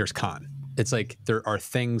 well, here's Khan. It's like there are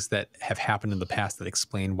things that have happened in the past that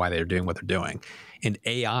explain why they're doing what they're doing. And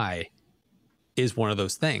AI is one of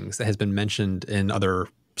those things that has been mentioned in other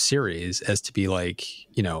series as to be like,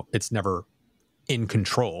 it's never in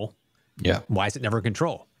control. Yeah. Why is it never in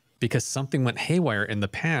control? Because something went haywire in the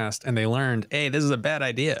past and they learned, hey, this is a bad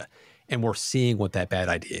idea. And we're seeing what that bad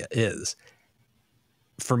idea is.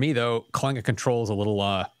 For me, though, calling it control is a little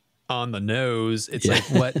on the nose. It's like,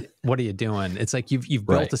 what are you doing? It's like you've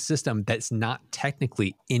built a system that's not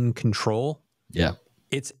technically in control. Yeah.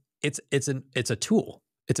 It's a tool.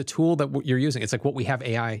 It's a tool that you're using. It's like what we have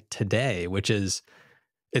AI today, which is,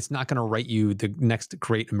 it's not going to write you the next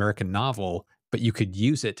great American novel, but you could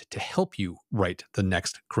use it to help you write the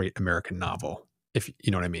next great American novel. If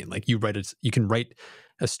you know what I mean. Like you can write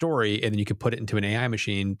a story and then you can put it into an AI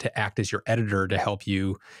machine to act as your editor to help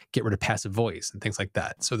you get rid of passive voice and things like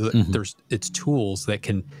that. So it's tools that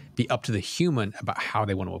can be up to the human about how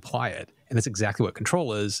they want to apply it. And that's exactly what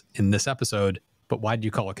control is in this episode. But why do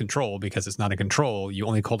you call it control? Because it's not a control. You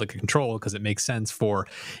only called it control because it makes sense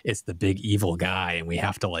it's the big evil guy. And we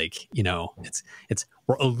have to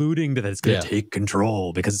we're alluding to that it's going to take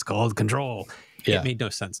control because it's called control. Yeah. It made no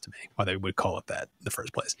sense to me why they would call it that in the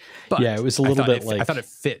first place. But yeah, it was a little bit I thought it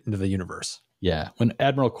fit into the universe. Yeah. When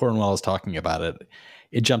Admiral Cornwell was talking about it,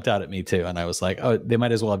 it jumped out at me too. And I was like, oh, they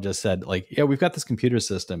might as well have just said like, yeah, we've got this computer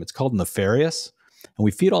system. It's called Nefarious. And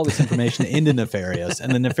we feed all this information into Nefarious.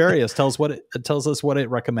 And then Nefarious tells us what it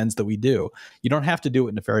recommends that we do. You don't have to do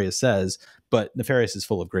what Nefarious says, but Nefarious is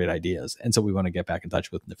full of great ideas. And so we want to get back in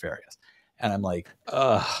touch with Nefarious. And I'm like,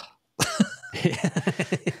 ugh.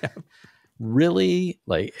 Really?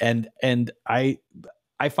 Like, and I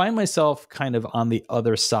find myself kind of on the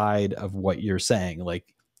other side of what you're saying.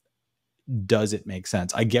 Like, does it make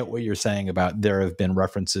sense? I get what you're saying about there have been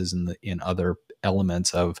references in other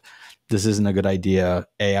elements of this isn't a good idea.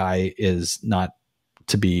 AI is not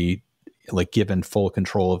to be like given full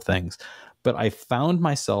control of things. But I found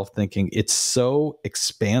myself thinking it's so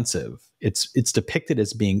expansive. It's depicted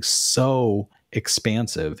as being so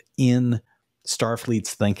expansive in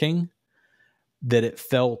Starfleet's thinking that it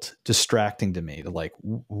felt distracting to me to like,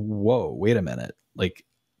 whoa, wait a minute. Like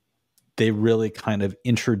they really kind of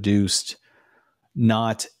introduced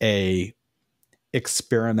not a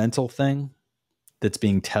experimental thing that's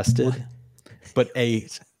being tested, but a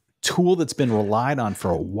tool that's been relied on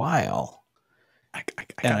for a while.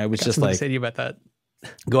 I was just like, to say to you about that.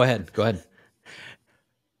 Go ahead.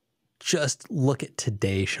 Just look at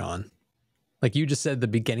today, Sean. Like you just said at the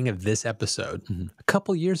beginning of this episode, a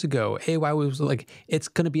couple years ago, AY was like, it's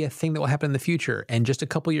going to be a thing that will happen in the future. And just a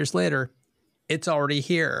couple years later, it's already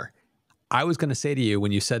here. I was going to say to you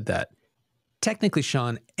when you said that, technically,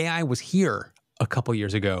 Sean, AI was here a couple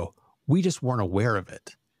years ago. We just weren't aware of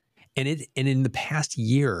it. And in the past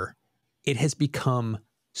year, it has become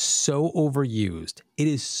so overused. It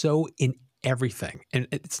is so in everything. And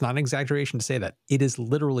it's not an exaggeration to say that. It is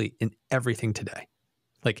literally in everything today.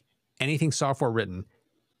 Like anything software written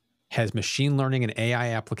has machine learning and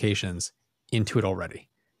AI applications into it already.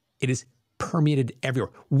 It is permeated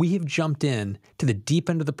everywhere. We have jumped in to the deep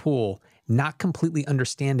end of the pool, not completely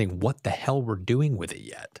understanding what the hell we're doing with it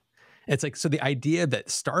yet. It's like, so the idea that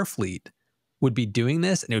Starfleet would be doing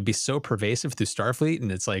this and it would be so pervasive through Starfleet,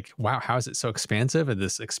 and it's like, wow, how is it so expansive and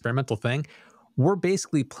this experimental thing? We're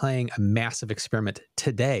basically playing a massive experiment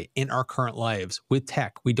today in our current lives with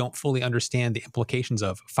tech we don't fully understand the implications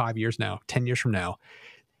of 5 years now, 10 years from now.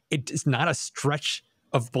 It is not a stretch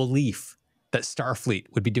of belief that Starfleet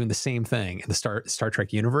would be doing the same thing in the Star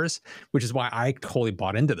Trek universe, which is why I totally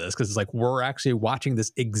bought into this, because it's like we're actually watching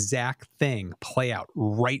this exact thing play out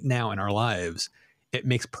right now in our lives. it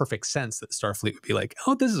makes perfect sense that Starfleet would be like,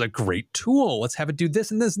 oh, this is a great tool. Let's have it do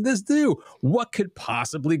this and this and this do. What could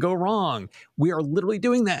possibly go wrong? We are literally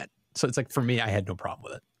doing that. So it's like, for me, I had no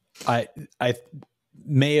problem with it. I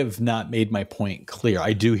may have not made my point clear.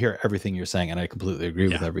 I do hear everything you're saying, and I completely agree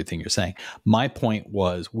with everything you're saying. My point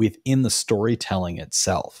was within the storytelling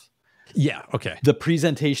itself. Yeah. Okay. The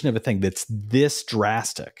presentation of a thing that's this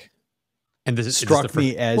drastic and this struck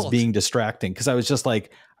me as being distracting, because I was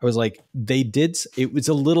like, they did. It was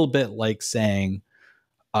a little bit like saying,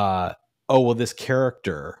 oh, well, this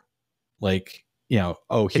character, like, you know,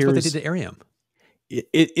 oh, here's what they did to Arium.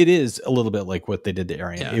 It is a little bit like what they did to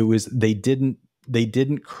Arium. Yeah. It was, they didn't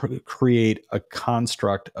create a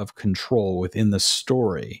construct of control within the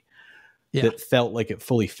story that felt like it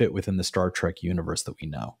fully fit within the Star Trek universe that we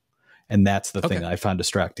know. And that's the thing that I found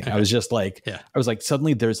distracting. I was just like, I was like,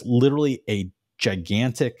 suddenly there's literally a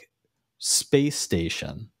gigantic space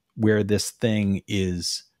station where this thing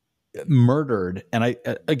is murdered. And I,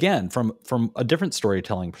 again, from a different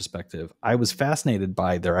storytelling perspective, I was fascinated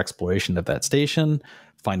by their exploration of that station,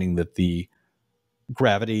 finding that the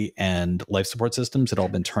gravity and life support systems had all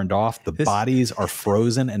been turned off. The bodies are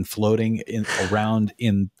frozen and floating around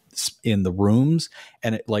in the rooms.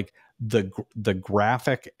 And it, like, the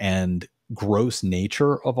graphic and gross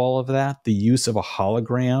nature of all of that, the use of a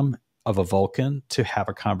hologram of a Vulcan to have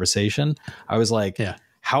a conversation. I was like,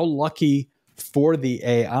 how lucky for the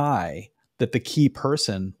AI that the key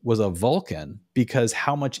person was a Vulcan, because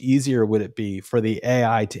how much easier would it be for the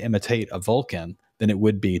AI to imitate a Vulcan than it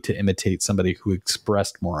would be to imitate somebody who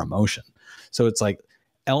expressed more emotion. So it's like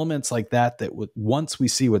elements like that, once we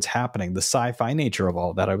see what's happening, the sci-fi nature of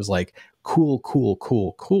all that, I was like, cool, cool,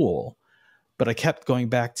 cool, cool. But I kept going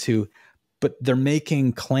back to, but they're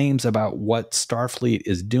making claims about what Starfleet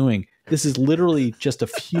is doing. This is literally just a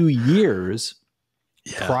few years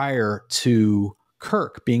prior to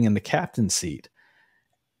Kirk being in the captain's seat.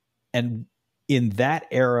 And in that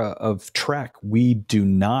era of Trek, we do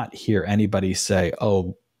not hear anybody say,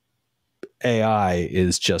 oh, AI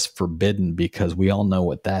is just forbidden, because we all know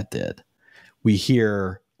what that did. We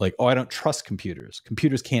hear like, oh, I don't trust computers.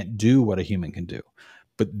 Computers can't do what a human can do.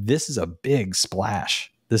 But this is a big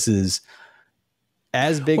splash. This is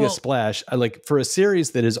as big a splash. Like, for a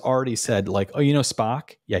series that has already said, like, oh, you know,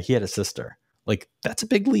 Spock? Yeah, he had a sister. Like, that's a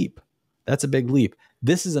big leap. That's a big leap.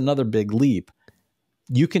 This is another big leap.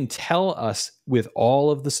 You can tell us with all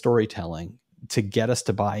of the storytelling to get us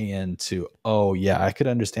to buy into, oh, yeah, I could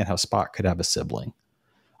understand how Spock could have a sibling.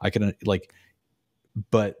 I could, like,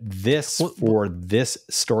 but this, for this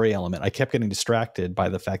story element, I kept getting distracted by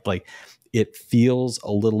the fact, like, it feels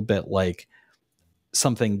a little bit like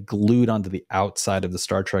something glued onto the outside of the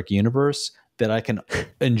Star Trek universe, that I can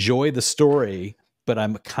enjoy the story, but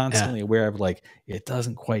I'm constantly aware of, like, it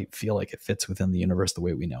doesn't quite feel like it fits within the universe the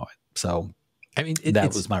way we know it. So, I mean,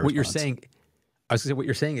 that was my response. What you're saying. I was going to say, what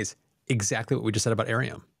you're saying is exactly what we just said about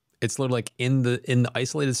Arium. It's literally like in the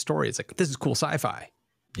isolated story, it's like, this is cool sci-fi.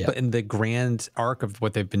 Yeah. But in the grand arc of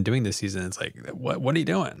what they've been doing this season, it's like, what are you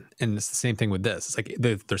doing? And it's the same thing with this. It's like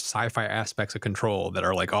there's sci-fi aspects of control that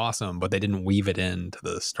are like awesome, but they didn't weave it into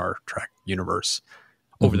the Star Trek universe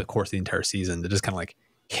over the course of the entire season. They just kind of like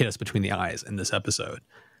hit us between the eyes in this episode.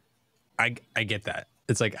 I get that.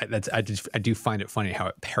 It's like, I do find it funny how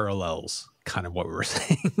it parallels kind of what we were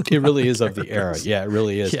saying. It really is of the era. Yeah, it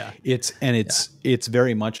really is. Yeah. It's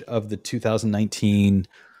very much of the 2019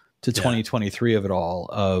 to 2023 of it all,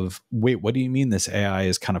 of, wait, what do you mean this AI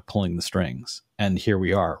is kind of pulling the strings? And here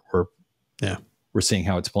we are. We're seeing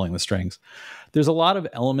how it's pulling the strings. There's a lot of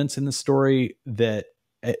elements in the story that,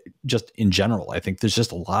 just in general, I think there's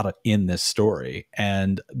just a lot in this story.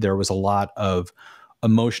 And there was a lot of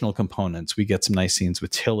emotional components. We get some nice scenes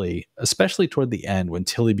with Tilly, especially toward the end, when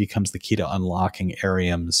Tilly becomes the key to unlocking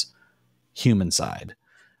Arium's human side.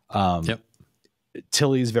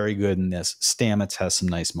 Tilly's very good in this. Stamets has some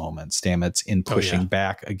nice moments. Stamets in pushing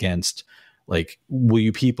back against, like, will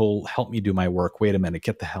you people help me do my work? Wait a minute,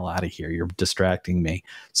 get the hell out of here. You're distracting me.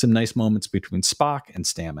 Some nice moments between Spock and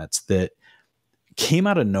Stamets that came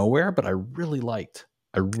out of nowhere, but I really liked.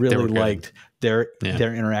 I really liked their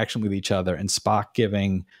interaction with each other, and Spock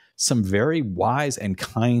giving some very wise and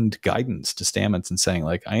kind guidance to Stamets and saying,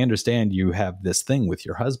 like, I understand you have this thing with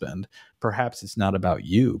your husband. Perhaps it's not about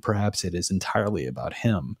you. Perhaps it is entirely about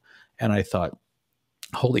him. And I thought,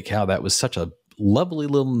 holy cow, that was such a lovely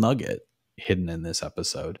little nugget hidden in this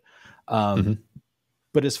episode. But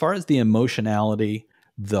as far as the emotionality,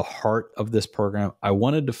 the heart of this program, I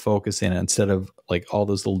wanted to focus in, instead of like all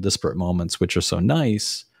those little disparate moments, which are so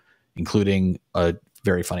nice, including a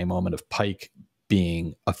very funny moment of Pike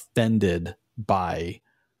being offended by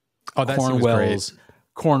Oh, that scene was great.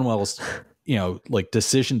 Cornwell's, like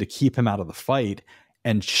decision to keep him out of the fight.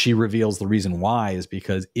 And she reveals the reason why is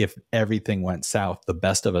because if everything went south, the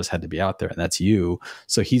best of us had to be out there, and that's you.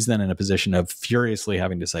 So he's then in a position of furiously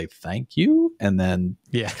having to say thank you, and then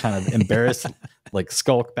kind of embarrassed, like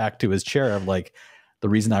skulk back to his chair of like, the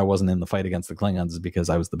reason I wasn't in the fight against the Klingons is because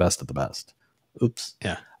I was the best of the best. Oops.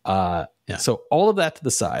 So all of that to the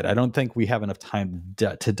side, I don't think we have enough time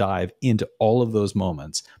to dive into all of those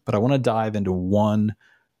moments, but I want to dive into one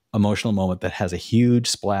emotional moment that has a huge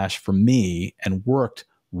splash for me and worked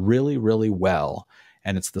really, really well.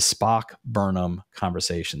 And it's the Spock Burnham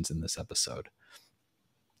conversations in this episode.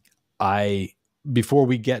 Before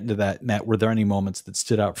we get into that, Matt, were there any moments that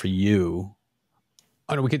stood out for you?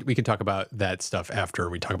 Oh no, we could talk about that stuff after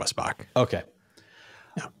we talk about Spock. Okay.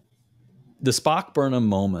 Yeah. The Spock Burnham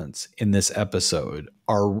moments in this episode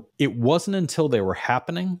it wasn't until they were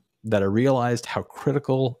happening that I realized how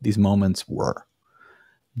critical these moments were.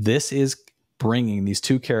 This is bringing these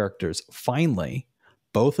two characters, finally,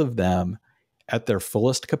 both of them at their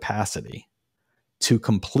fullest capacity, to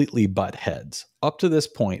completely butt heads. Up to this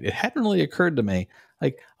point, it hadn't really occurred to me,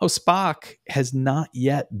 like, oh, Spock has not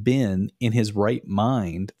yet been in his right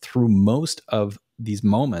mind through most of these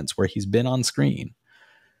moments where he's been on screen.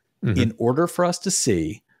 Mm-hmm. In order for us to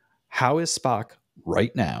see how is Spock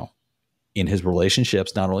right now in his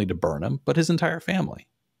relationships, not only to Burnham, but his entire family.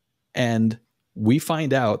 And we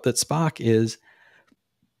find out that Spock is,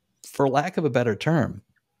 for lack of a better term,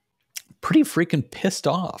 pretty freaking pissed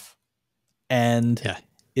off and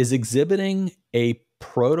is exhibiting a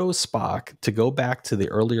proto Spock. To go back to the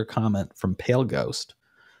earlier comment from Pale Ghost,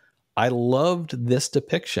 I loved this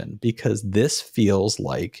depiction because this feels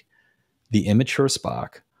like the immature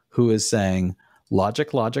Spock who is saying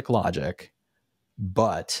logic, logic, logic,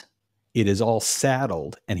 but it is all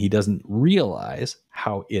saddled and he doesn't realize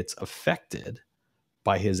how it's affected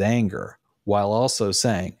by his anger, while also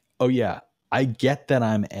saying, oh yeah, I get that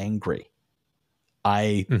I'm angry.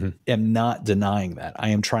 I am not denying that. I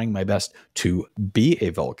am trying my best to be a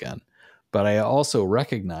Vulcan, but I also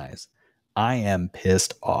recognize I am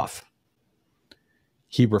pissed off.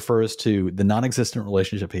 He refers to the non-existent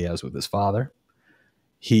relationship he has with his father.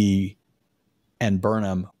 He and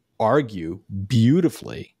Burnham argue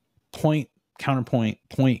beautifully, point, counterpoint,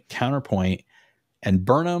 point, counterpoint, and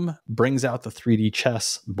Burnham brings out the 3D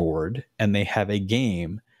chess board and they have a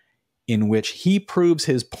game in which he proves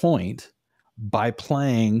his point by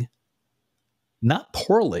playing not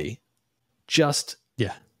poorly, just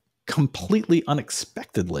completely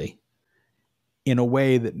unexpectedly in a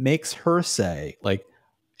way that makes her say, like,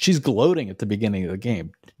 she's gloating at the beginning of the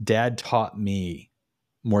game. Dad taught me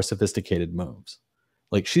more sophisticated moves.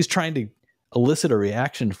 Like, she's trying to elicit a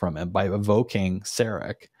reaction from him by evoking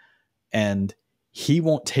Sarek, and he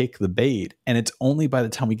won't take the bait. And it's only by the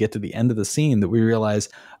time we get to the end of the scene that we realize,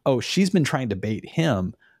 oh, she's been trying to bait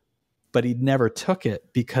him, but he never took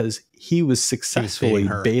it because he was successfully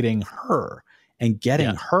baiting her and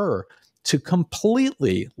getting her to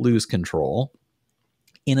completely lose control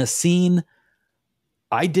in a scene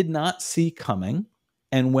I did not see coming.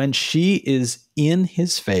 And when she is in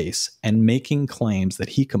his face and making claims that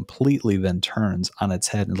he completely then turns on its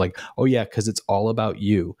head and like, oh yeah, because it's all about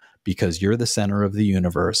you, because you're the center of the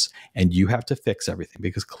universe and you have to fix everything,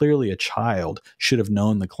 because clearly a child should have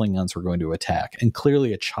known the Klingons were going to attack. And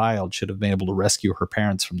clearly a child should have been able to rescue her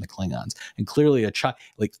parents from the Klingons. And clearly a child,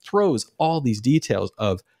 like, throws all these details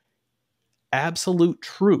of absolute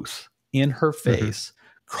truth in her face,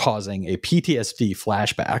 causing a PTSD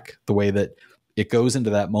flashback, the way that it goes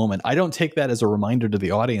into that moment. I don't take that as a reminder to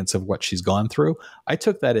the audience of what she's gone through. I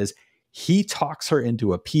took that as he talks her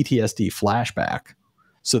into a PTSD flashback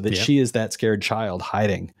so that she is that scared child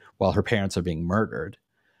hiding while her parents are being murdered,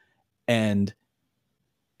 and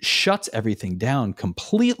shuts everything down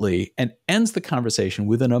completely and ends the conversation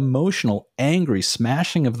with an emotional, angry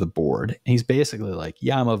smashing of the board. And he's basically like,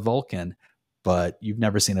 yeah, I'm a Vulcan, but you've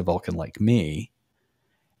never seen a Vulcan like me.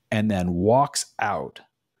 And then walks out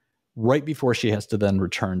right before she has to then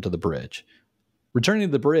return to the bridge. Returning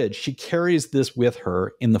to the bridge, she carries this with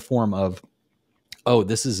her in the form of, oh,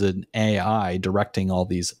 this is an AI directing all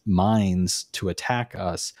these minds to attack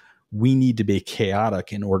us. We need to be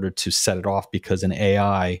chaotic in order to set it off, because an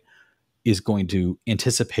AI is going to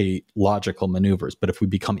anticipate logical maneuvers. But if we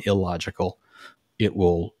become illogical, it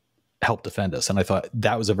will help defend us. And I thought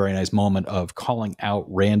that was a very nice moment of calling out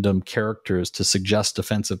random characters to suggest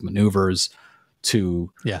defensive maneuvers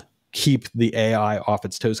to keep the AI off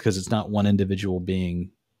its toes, because it's not one individual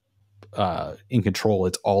being in control.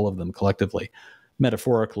 It's all of them collectively.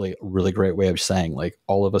 metaphorically a really great way of saying, like,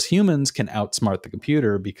 all of us humans can outsmart the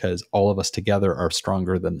computer because all of us together are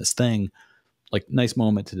stronger than this thing. Like, nice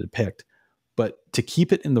moment to depict. But to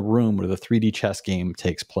keep it in the room where the 3D chess game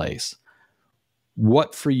takes place,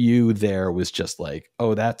 what for you there was just like,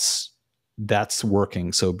 oh, that's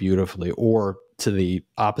working so beautifully? Or to the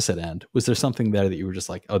opposite end, was there something there that you were just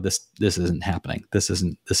like, oh, this isn't happening, this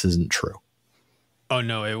isn't true? Oh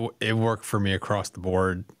no, it worked for me across the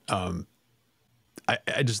board.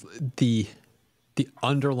 I just the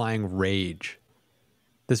underlying rage.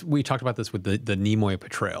 We talked about this with the Nimoy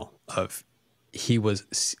portrayal of, he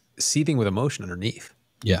was seething with emotion underneath.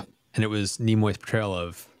 Yeah. And it was Nimoy's portrayal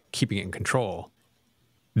of keeping it in control.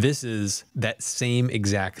 This is that same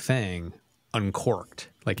exact thing uncorked.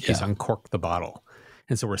 Like, he's uncorked the bottle.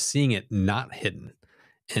 And so we're seeing it not hidden.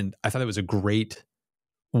 And I thought it was a great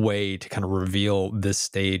way to kind of reveal this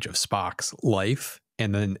stage of Spock's life.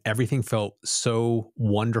 And then everything felt so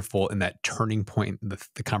wonderful in that turning point,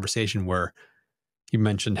 the conversation where you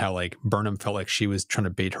mentioned how, like, Burnham felt like she was trying to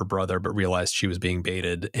bait her brother, but realized she was being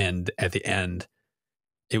baited. And at the end,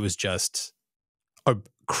 it was just a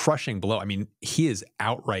crushing blow. I mean, he is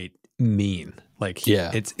outright mean. Like,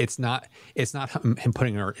 it's not him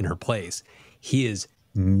putting her in her place. He is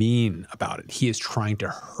mean about it. He is trying to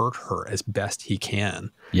hurt her as best he can.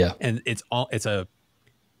 Yeah. And it's an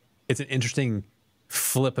interesting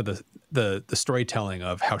flip of the storytelling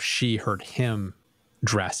of how she hurt him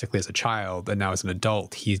drastically as a child, and now as an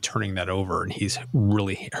adult, he's turning that over and he's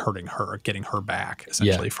really hurting her, getting her back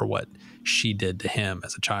essentially for what she did to him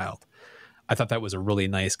as a child. I thought that was a really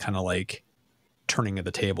nice kind of like turning of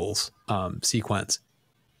the tables sequence.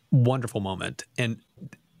 Wonderful moment. And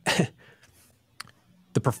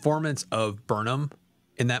the performance of Burnham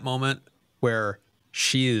in that moment where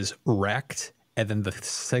she is wrecked and then the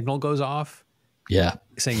signal goes off. Yeah.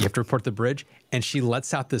 Saying you have to report the bridge. And she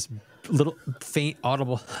lets out this little faint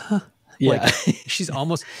audible, yeah. Like, she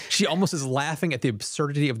almost is laughing at the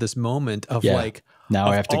absurdity of this moment of like, now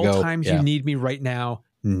I have to go. All times you need me right now.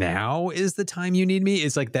 Now is the time you need me.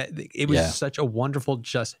 It's like that. It was such a wonderful,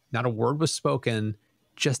 just not a word was spoken.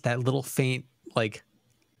 Just that little faint, like,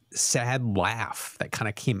 sad laugh that kind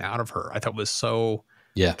of came out of her. I thought was so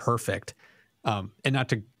perfect. And not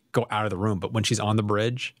to go out of the room, but when she's on the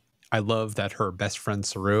bridge, I love that her best friend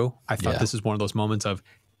Saru, I thought this is one of those moments of,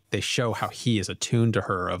 they show how he is attuned to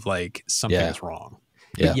her of like, something is wrong.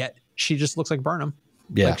 But yet she just looks like Burnham.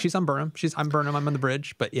 Yeah. Like, she's on Burnham. I'm Burnham. I'm on the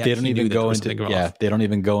bridge. But yeah, they don't even go into they don't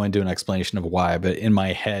even go into an explanation of why. But in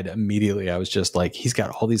my head, immediately I was just like, he's got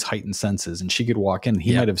all these heightened senses, and she could walk in.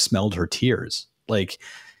 He might have smelled her tears. Like,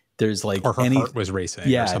 there's like, or her heart was racing.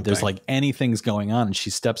 Yeah, or something. There's like anything's going on, and she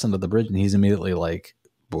steps into the bridge, and he's immediately like,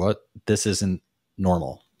 "What? This isn't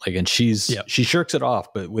normal." Like, and she shirks it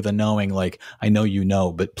off, but with a knowing, like, I know you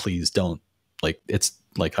know, but please don't. Like, it's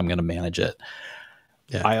like, I'm going to manage it.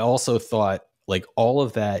 Yeah. I also thought, like, all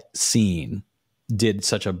of that scene did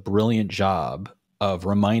such a brilliant job of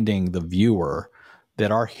reminding the viewer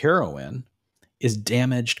that our heroine is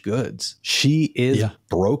damaged goods. She is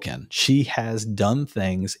broken. She has done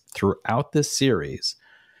things throughout this series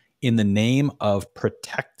in the name of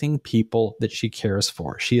protecting people that she cares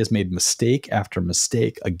for. She has made mistake after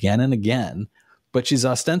mistake again and again, but she's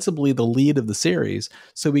ostensibly the lead of the series.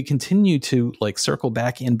 So we continue to like circle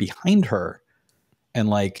back in behind her, and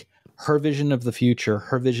like, her vision of the future,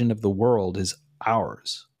 her vision of the world is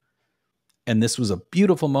ours. And this was a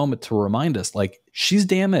beautiful moment to remind us, like, she's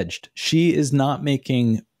damaged. She is not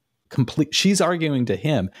making complete. She's arguing to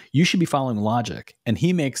him, you should be following logic. And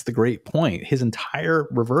he makes the great point. His entire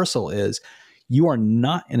reversal is, you are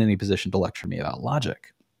not in any position to lecture me about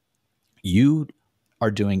logic. You are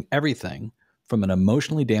doing everything from an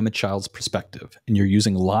emotionally damaged child's perspective, and you're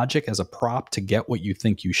using logic as a prop to get what you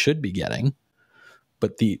think you should be getting.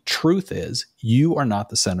 But the truth is, you are not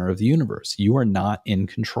the center of the universe. You are not in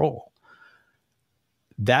control.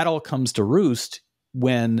 That all comes to roost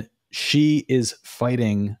when she is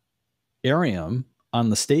fighting Ariam on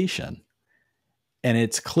the station. And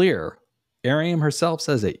it's clear, Ariam herself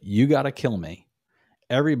says it, you got to kill me.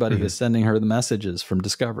 Everybody is sending her the messages from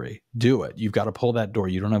Discovery. Do it. You've got to pull that door.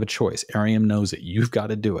 You don't have a choice. Ariam knows it. You've got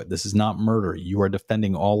to do it. This is not murder. You are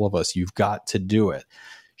defending all of us. You've got to do it.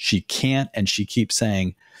 She can't, and she keeps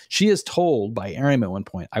saying, she is told by Ariam at one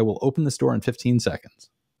point, I will open this door in 15 seconds.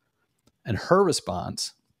 And her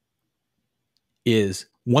response is,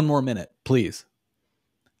 1 more minute, please.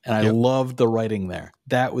 And I loved the writing there.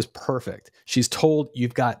 That was perfect. She's told,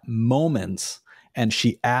 you've got moments, and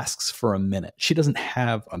she asks for a minute. She doesn't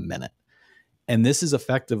have a minute. And this is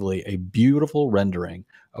effectively a beautiful rendering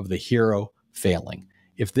of the hero failing.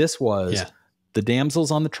 If this was The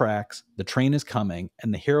damsel's on the tracks, the train is coming,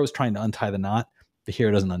 and the hero is trying to untie the knot. The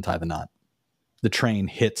hero doesn't untie the knot. The train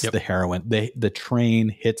hits the heroine. The train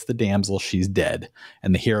hits the damsel. She's dead.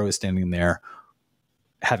 And the hero is standing there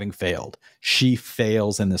having failed. She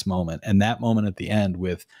fails in this moment. And that moment at the end,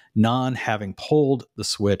 with Non having pulled the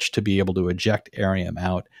switch to be able to eject Ariam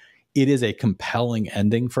out, it is a compelling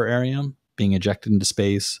ending for Ariam, being ejected into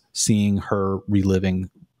space, seeing her replaying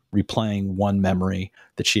one memory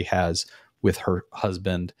that she has with her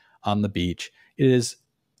husband on the beach. It is,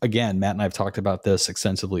 again, Matt and I have talked about this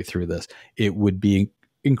extensively through this. It would be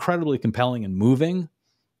incredibly compelling and moving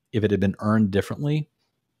if it had been earned differently.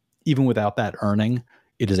 Even without that earning,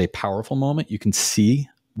 it is a powerful moment. You can see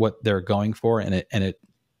what they're going for, and it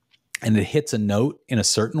hits a note in a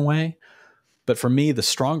certain way. But for me, the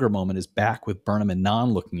stronger moment is back with Burnham and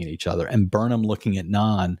Non looking at each other, and Burnham looking at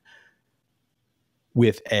Non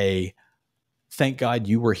with a, thank God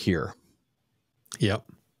you were here. Yep.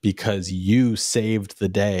 Because you saved the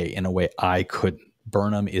day in a way I couldn't.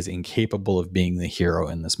 Burnham is incapable of being the hero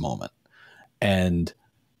in this moment. And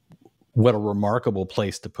what a remarkable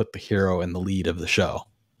place to put the hero in the lead of the show.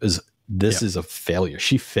 This is a failure.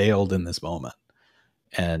 She failed in this moment.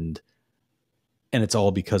 And it's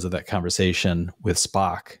all because of that conversation with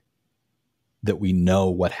Spock that we know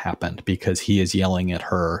what happened, because he is yelling at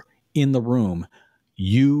her in the room,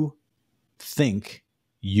 you think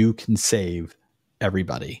you can save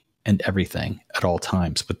everybody and everything at all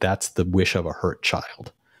times, but that's the wish of a hurt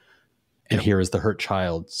child. And here is the hurt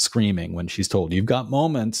child screaming when she's told, you've got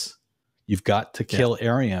moments, you've got to kill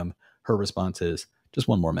Ariam. Her response is, just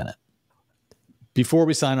one more minute. Before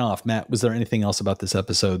we sign off, Matt, was there anything else about this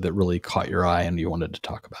episode that really caught your eye and you wanted to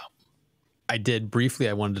talk about? I did briefly.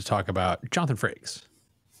 I wanted to talk about Jonathan Frakes.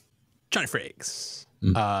 Johnny Frakes.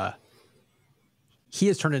 He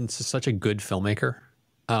has turned into such a good filmmaker.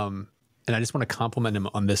 And I just want to compliment him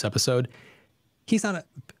on this episode. He's not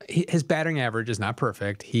his batting average is not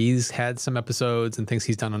perfect. He's had some episodes and things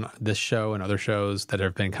he's done on this show and other shows that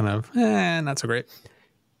have been kind of not so great.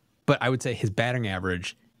 But I would say his batting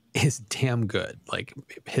average is damn good. Like,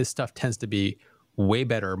 his stuff tends to be way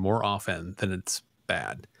better more often than it's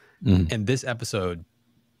bad. And this episode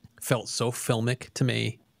felt so filmic to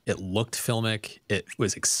me. It looked filmic. It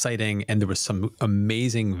was exciting. And there was some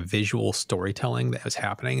amazing visual storytelling that was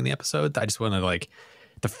happening in the episode. I just want to, like,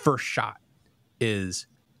 the first shot is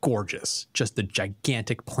gorgeous. Just the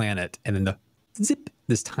gigantic planet. And then the zip,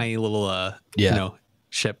 this tiny little,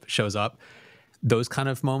 ship shows up. Those kind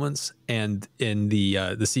of moments. And in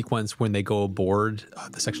the sequence when they go aboard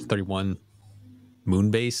the Section 31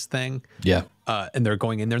 moon base thing. Yeah. And they're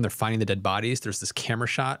going in there and they're finding the dead bodies. There's this camera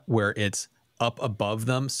shot where it's up above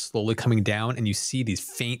them, slowly coming down, and you see these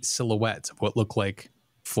faint silhouettes of what look like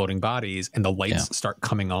floating bodies, and the lights start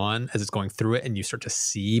coming on as it's going through it, and you start to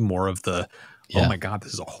see more of the, oh my God,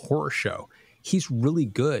 this is a horror show. He's really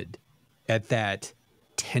good at that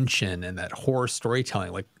tension and that horror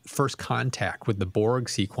storytelling, like First Contact with the Borg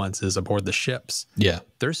sequences aboard the ships. Yeah.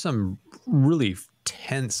 There's some really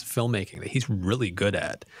tense filmmaking that he's really good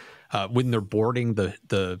at. When they're boarding the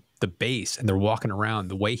base and they're walking around,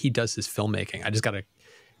 the way he does his filmmaking, I just got to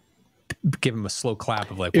give him a slow clap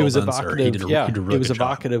of like, well, it was evocative. He did a really it was good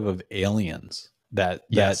evocative job. Of Aliens, that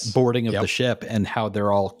boarding of the ship, and how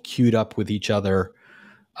they're all queued up with each other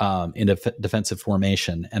in a defensive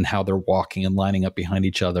formation, and how they're walking and lining up behind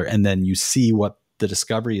each other. And then you see what the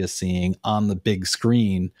Discovery is seeing on the big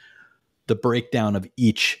screen, the breakdown of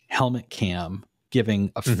each helmet cam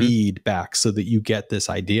giving a feed back, so that you get this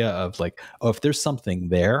idea of like, oh, if there's something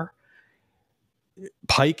there,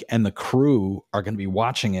 Pike and the crew are going to be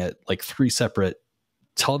watching it like 3 separate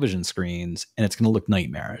television screens, and it's going to look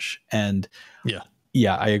nightmarish. And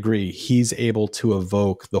yeah, I agree. He's able to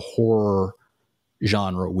evoke the horror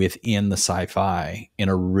genre within the sci-fi in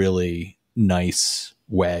a really nice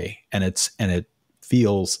way. And it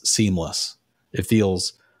feels seamless. It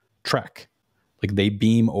feels Trek. Like, they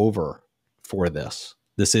beam over for this.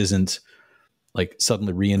 This isn't like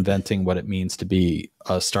suddenly reinventing what it means to be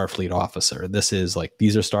a Starfleet officer. This is like,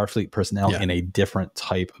 these are Starfleet personnel in a different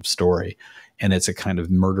type of story. And it's a kind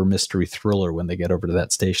of murder mystery thriller when they get over to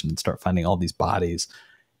that station and start finding all these bodies.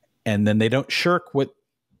 And then they don't shirk what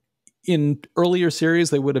in earlier series,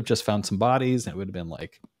 they would have just found some bodies, and it would have been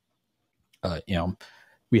like,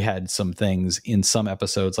 we had some things in some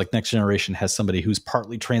episodes, like Next Generation has somebody who's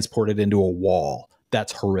partly transported into a wall.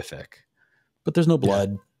 That's horrific. But there's no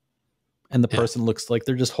blood, and the person looks like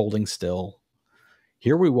they're just holding still.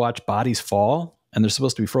 Here we watch bodies fall, and they're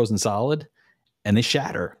supposed to be frozen solid, and they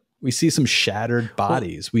shatter. We see some shattered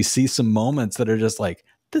bodies. We see some moments that are just like,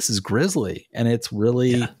 this is grisly. And it's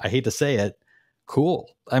really, I hate to say it,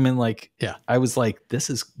 cool. I mean, like, Yeah. I was like, this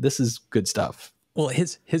is good stuff. Well,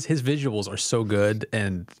 his visuals are so good,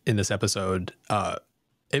 and in this episode,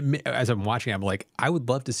 as I'm watching, I'm like, I would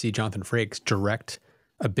love to see Jonathan Frakes direct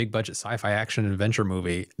a big budget sci-fi action adventure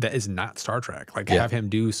movie that is not Star Trek. Like, have him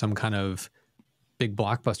do some kind of big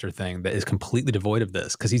blockbuster thing that is completely devoid of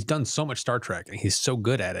this, because he's done so much Star Trek and he's so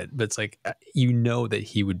good at it. But it's like, you know that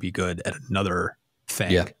he would be good at another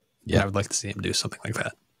thing. Yeah. And I would like to see him do something like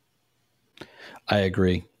that. I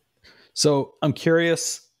agree. So I'm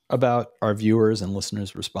curious about our viewers and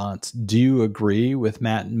listeners' response. Do you agree with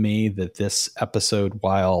Matt and me that this episode,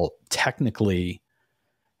 while technically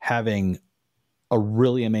having a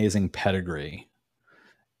really amazing pedigree,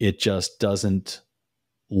 it just doesn't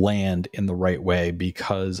land in the right way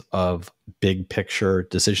because of big picture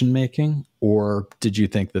decision making? Or did you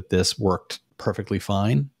think that this worked perfectly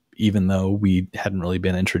fine, even though we hadn't really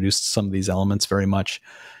been introduced to some of these elements very much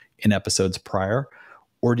in episodes prior?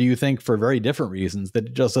 Or do you think, for very different reasons, that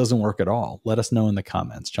it just doesn't work at all? Let us know in the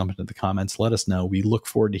comments. Jump into the comments. Let us know. We look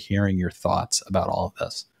forward to hearing your thoughts about all of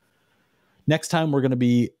this. Next time, we're going to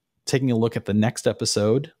be taking a look at the next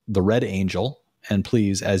episode, The Red Angel. And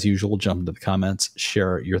please, as usual, jump into the comments,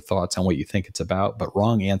 share your thoughts on what you think it's about, but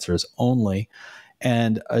wrong answers only.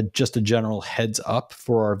 And just a general heads up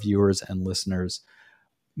for our viewers and listeners.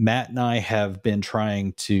 Matt and I have been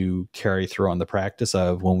trying to carry through on the practice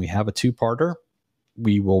of, when we have a two-parter,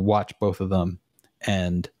 we will watch both of them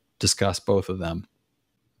and discuss both of them.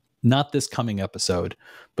 Not this coming episode,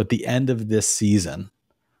 but the end of this season.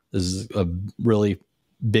 This is a really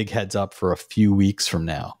big heads up for a few weeks from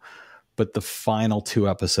now. But the final two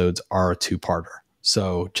episodes are a two-parter.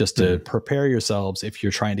 So just to prepare yourselves, if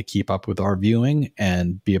you're trying to keep up with our viewing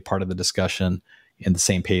and be a part of the discussion in the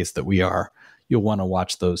same pace that we are, you'll want to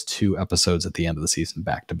watch those two episodes at the end of the season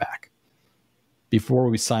back to back. Before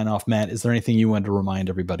we sign off, Matt, is there anything you wanted to remind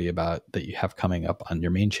everybody about that you have coming up on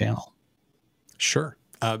your main channel? Sure.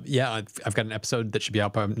 Yeah, I've got an episode that should be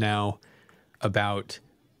out by now about,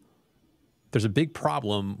 there's a big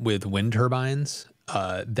problem with wind turbines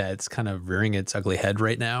that's kind of rearing its ugly head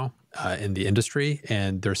right now in the industry.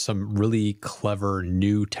 And there's some really clever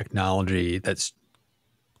new technology that's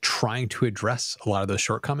trying to address a lot of those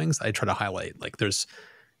shortcomings I try to highlight. Like, there's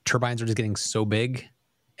turbines are just getting so big,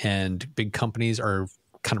 and big companies are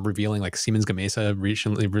kind of revealing, like Siemens Gamesa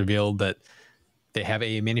recently revealed that they have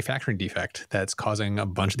a manufacturing defect that's causing a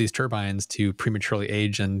bunch of these turbines to prematurely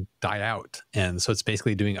age and die out. And so it's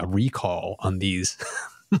basically doing a recall on these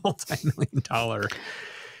multi-million-dollar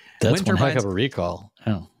That's one heck of a recall.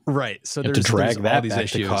 Oh. Right. So there's to drag that back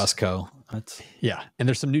to Costco. Yeah. And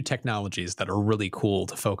there's some new technologies that are really cool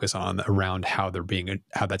to focus on around how that's going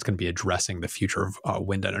to be addressing the future of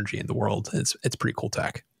wind energy in the world. It's pretty cool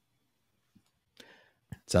tech.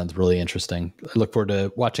 Sounds really interesting. I look forward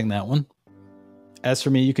to watching that one. As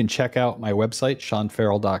for me, you can check out my website,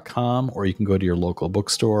 seanfarrell.com, or you can go to your local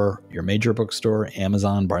bookstore, your major bookstore,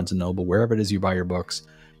 Amazon, Barnes & Noble, wherever it is you buy your books.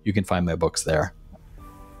 You can find my books there.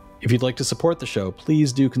 If you'd like to support the show,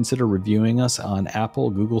 please do consider reviewing us on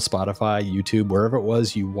Apple, Google, Spotify, YouTube, wherever it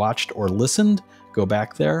was you watched or listened. Go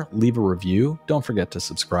back there, leave a review. Don't forget to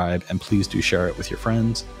subscribe, and please do share it with your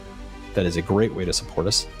friends. That is a great way to support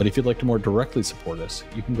us. But if you'd like to more directly support us,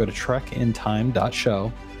 you can go to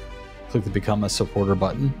trekintime.show, click the Become a Supporter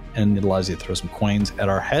button, and it allows you to throw some coins at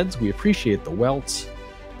our heads. We appreciate the welts,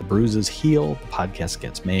 the bruises heal, the podcast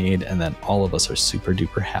gets made, and then all of us are super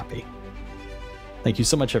duper happy. Thank you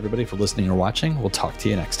so much, everybody, for listening or watching. We'll talk to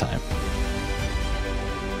you next time.